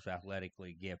 probably the most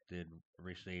athletically gifted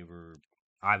receiver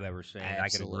I've ever seen. I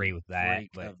can agree with that,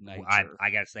 but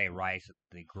I got to say Rice is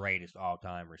the greatest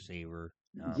all-time receiver.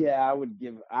 I would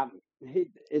give.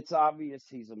 It's obvious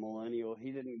he's a millennial.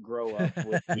 He didn't grow up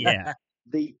with the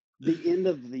end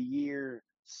of the year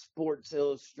Sports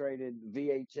Illustrated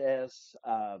VHS.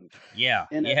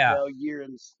 NFL Year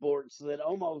in Sports that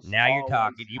almost. Now you're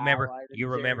talking. You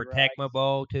remember Tecmo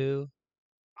Bowl too?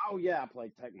 Oh yeah, I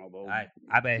played Tecmo Bowl.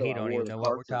 I bet he don't even know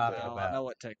what we're talking about. I know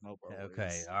what Tecmo Bowl is.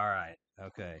 Okay, all right,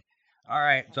 okay, all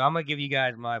right. So I'm gonna give you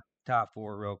guys my top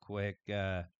 4 real quick.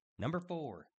 Number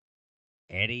 4,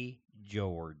 Eddie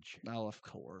George. Oh, of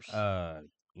course.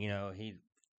 He's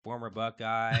former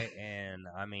Buckeye, and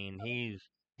I mean he's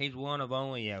one of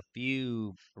only a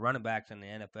few running backs in the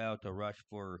NFL to rush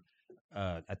for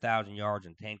 1,000 yards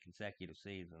in 10 consecutive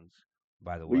seasons.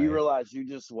 By the way, you realize you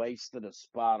just wasted a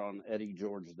spot on Eddie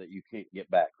George that you can't get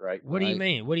back, right? What do you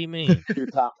mean? What do you mean? Your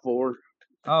top 4.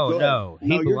 Oh no,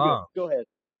 he belongs. Go ahead.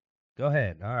 Go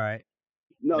ahead. All right.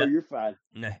 No, you're fine.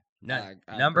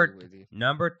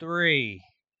 Number 3.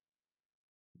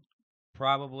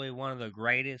 Probably one of the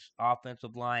greatest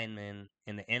offensive linemen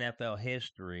in the NFL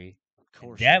history.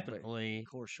 Definitely. Of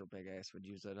course, your big ass would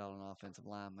use that on an offensive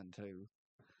lineman too.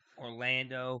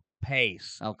 Orlando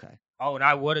Pace. Okay. Oh, and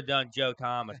I would have done Joe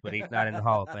Thomas, but he's not in the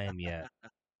Hall of Fame yet.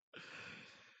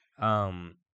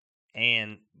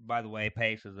 And by the way,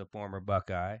 Pace is a former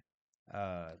Buckeye.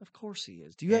 Of course he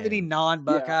is. Do you have any and-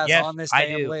 non-Buckeyes yes, on this I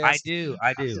damn do. list? I do.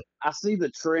 I do. I see the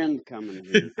trend coming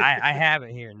here. I have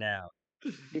it here now.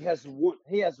 He has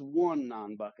one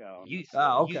non-Buckeye on You, this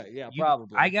Oh, list. okay, yeah, you-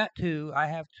 probably. I got two. I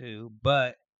have two,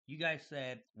 but you guys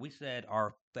we said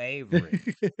our favorite.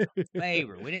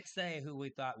 Favorite. We didn't say who we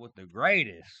thought was the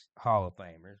greatest Hall of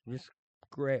Famers. Just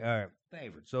great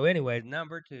favorite. So, anyways,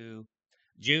 number 2,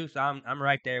 Juice. I'm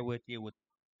right there with you with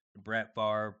Brett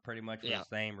Favre, pretty much for Yeah. the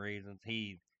same reasons.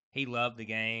 He loved the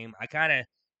game. I kind of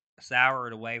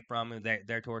soured away from him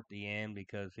there toward the end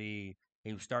because he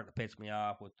was starting to piss me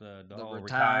off with the whole retiring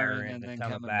retiring and then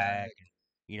coming coming back. back.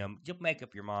 Just make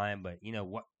up your mind. But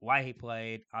why he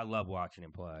played. I love watching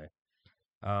him play.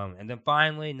 And then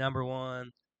finally, number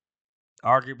 1,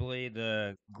 arguably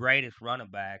the greatest running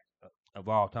back of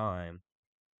all time,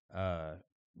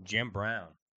 Jim Brown.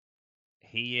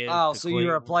 He is. Oh, to so you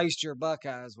Cleveland. replaced your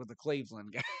Buckeyes with the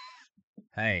Cleveland guy.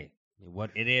 Hey,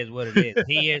 what it is.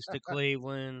 He is to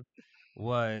Cleveland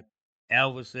what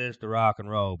Elvis is to rock and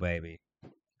roll, baby.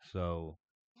 So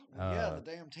Yeah,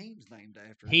 the damn team's named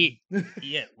after he,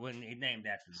 him. when he named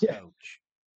after the Yeah. coach,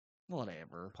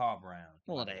 Whatever. Paul Brown.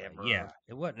 by the way. Whatever. Yeah,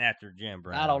 it wasn't after Jim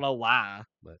Brown. I don't know why.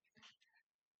 But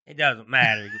it doesn't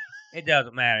matter. It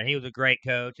doesn't matter. He was a great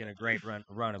coach and a great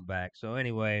running back. So,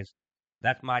 anyways,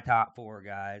 that's my top 4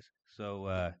 guys.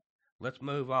 So let's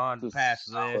move on It's a past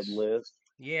solid this. list.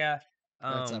 Yeah.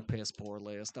 That's a piss poor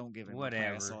list. Don't give him a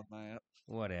pass whatever. on that.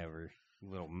 Whatever,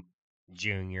 little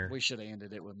junior. We should have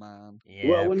ended it with mine. Yeah.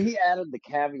 Well, when he added the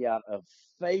caveat of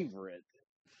favorite,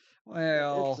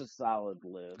 Well, it's a solid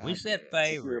list. we said guess.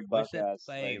 If you're a favorite. We said Buckeyes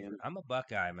favorite. fan. I'm a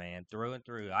Buckeye man through and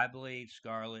through. I bleed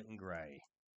scarlet and gray.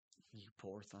 you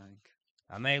poor thing.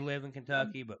 I may live in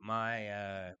Kentucky, but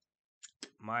my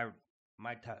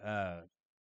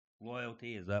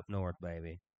loyalty is up north,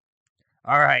 baby.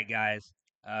 All right, guys.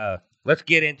 Let's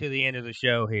get into the end of the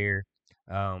show here.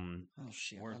 Oh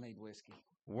shit! We're- I need whiskey.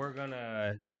 We're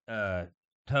gonna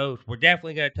toast. We're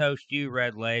definitely gonna toast you,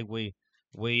 Red Leg. We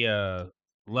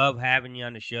love having you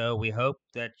on the show. We hope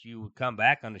that you would come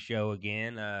back on the show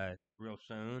again real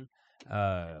soon.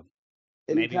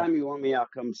 Maybe Anytime you want me, I'll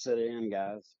come sit in,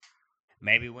 guys.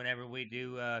 maybe whenever we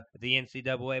do the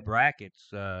NCAA brackets,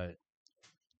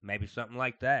 maybe something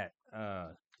like that.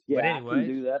 Yeah, But I anyways, can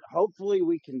do that. Hopefully,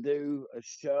 we can do a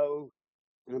show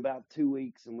in about 2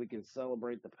 weeks, and we can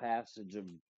celebrate the passage of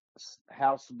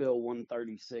House Bill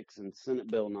 136 and Senate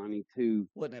Bill 92.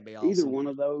 Wouldn't that be awesome? Either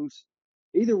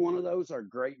one of those are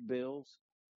great bills.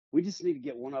 We just need to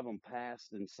get one of them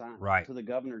passed and signed Right. to the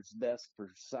governor's desk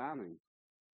for signing.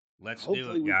 let's Hopefully, do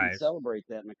it, we can guys. celebrate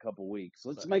that in a couple weeks.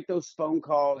 Let's make those phone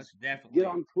calls. Let's definitely Get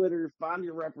on Twitter, find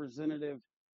your representative,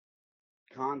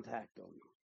 contact them.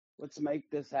 Let's make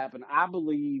this happen. I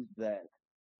believe that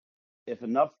if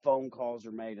enough phone calls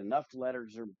are made, enough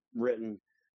letters are written,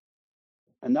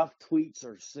 enough tweets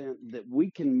are sent, that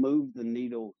we can move the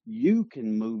needle. You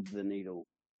can move the needle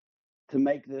to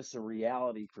make this a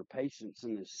reality for patients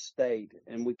in this state,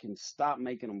 and we can stop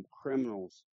making them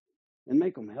criminals and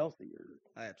make them healthier.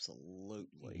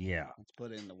 Absolutely. Yeah. Let's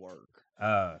put in the work.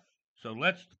 So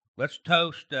let's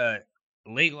toast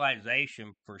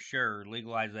legalization for sure.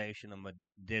 Legalization of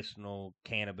medicinal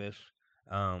cannabis.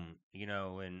 And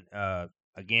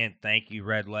again, thank you,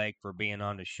 Red Lake, for being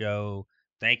on the show.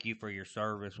 Thank you for your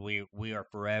service. We are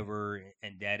forever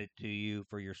indebted to you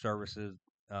for your services.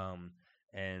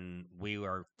 And we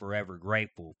are forever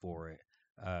grateful for it.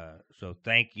 So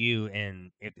thank you.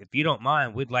 And if you don't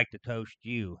mind, we'd like to toast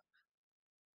you.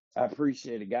 I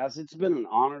appreciate it, guys. It's been an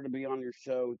honor to be on your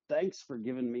show. Thanks for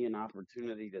giving me an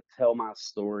opportunity to tell my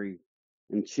story.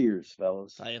 And cheers,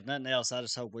 fellas. Hey, if nothing else, I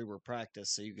just hope we were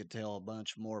practiced so you could tell a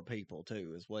bunch more people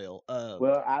too as well.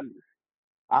 Well,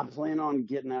 I plan on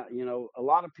getting out. A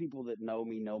lot of people that know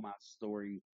me know my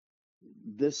story.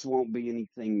 This won't be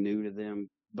anything new to them,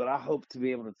 but I hope to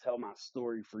be able to tell my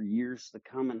story for years to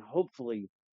come, and hopefully,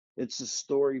 it's a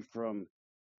story from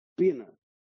being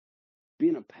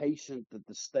a patient that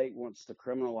the state wants to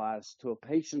criminalize to a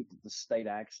patient that the state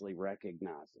actually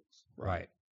recognizes. Right.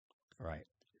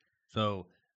 So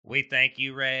we thank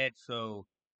you, Red. So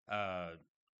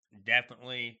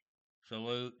definitely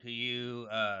salute to you.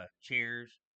 Cheers,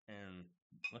 and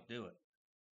let's do it.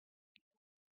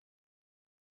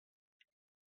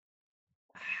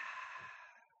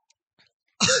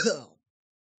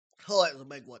 Oh, that was a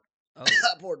big one. Oh,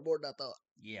 I poured more than I thought.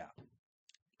 yeah.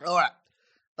 All right.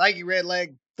 Thank you, Red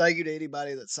Leg. Thank you to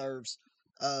anybody that serves.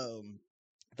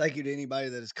 Thank you to anybody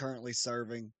that is currently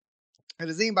serving. And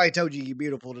has anybody told you you're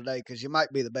beautiful today? Because you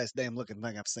might be the best damn looking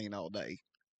thing I've seen all day.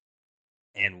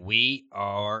 And we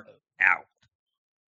are out.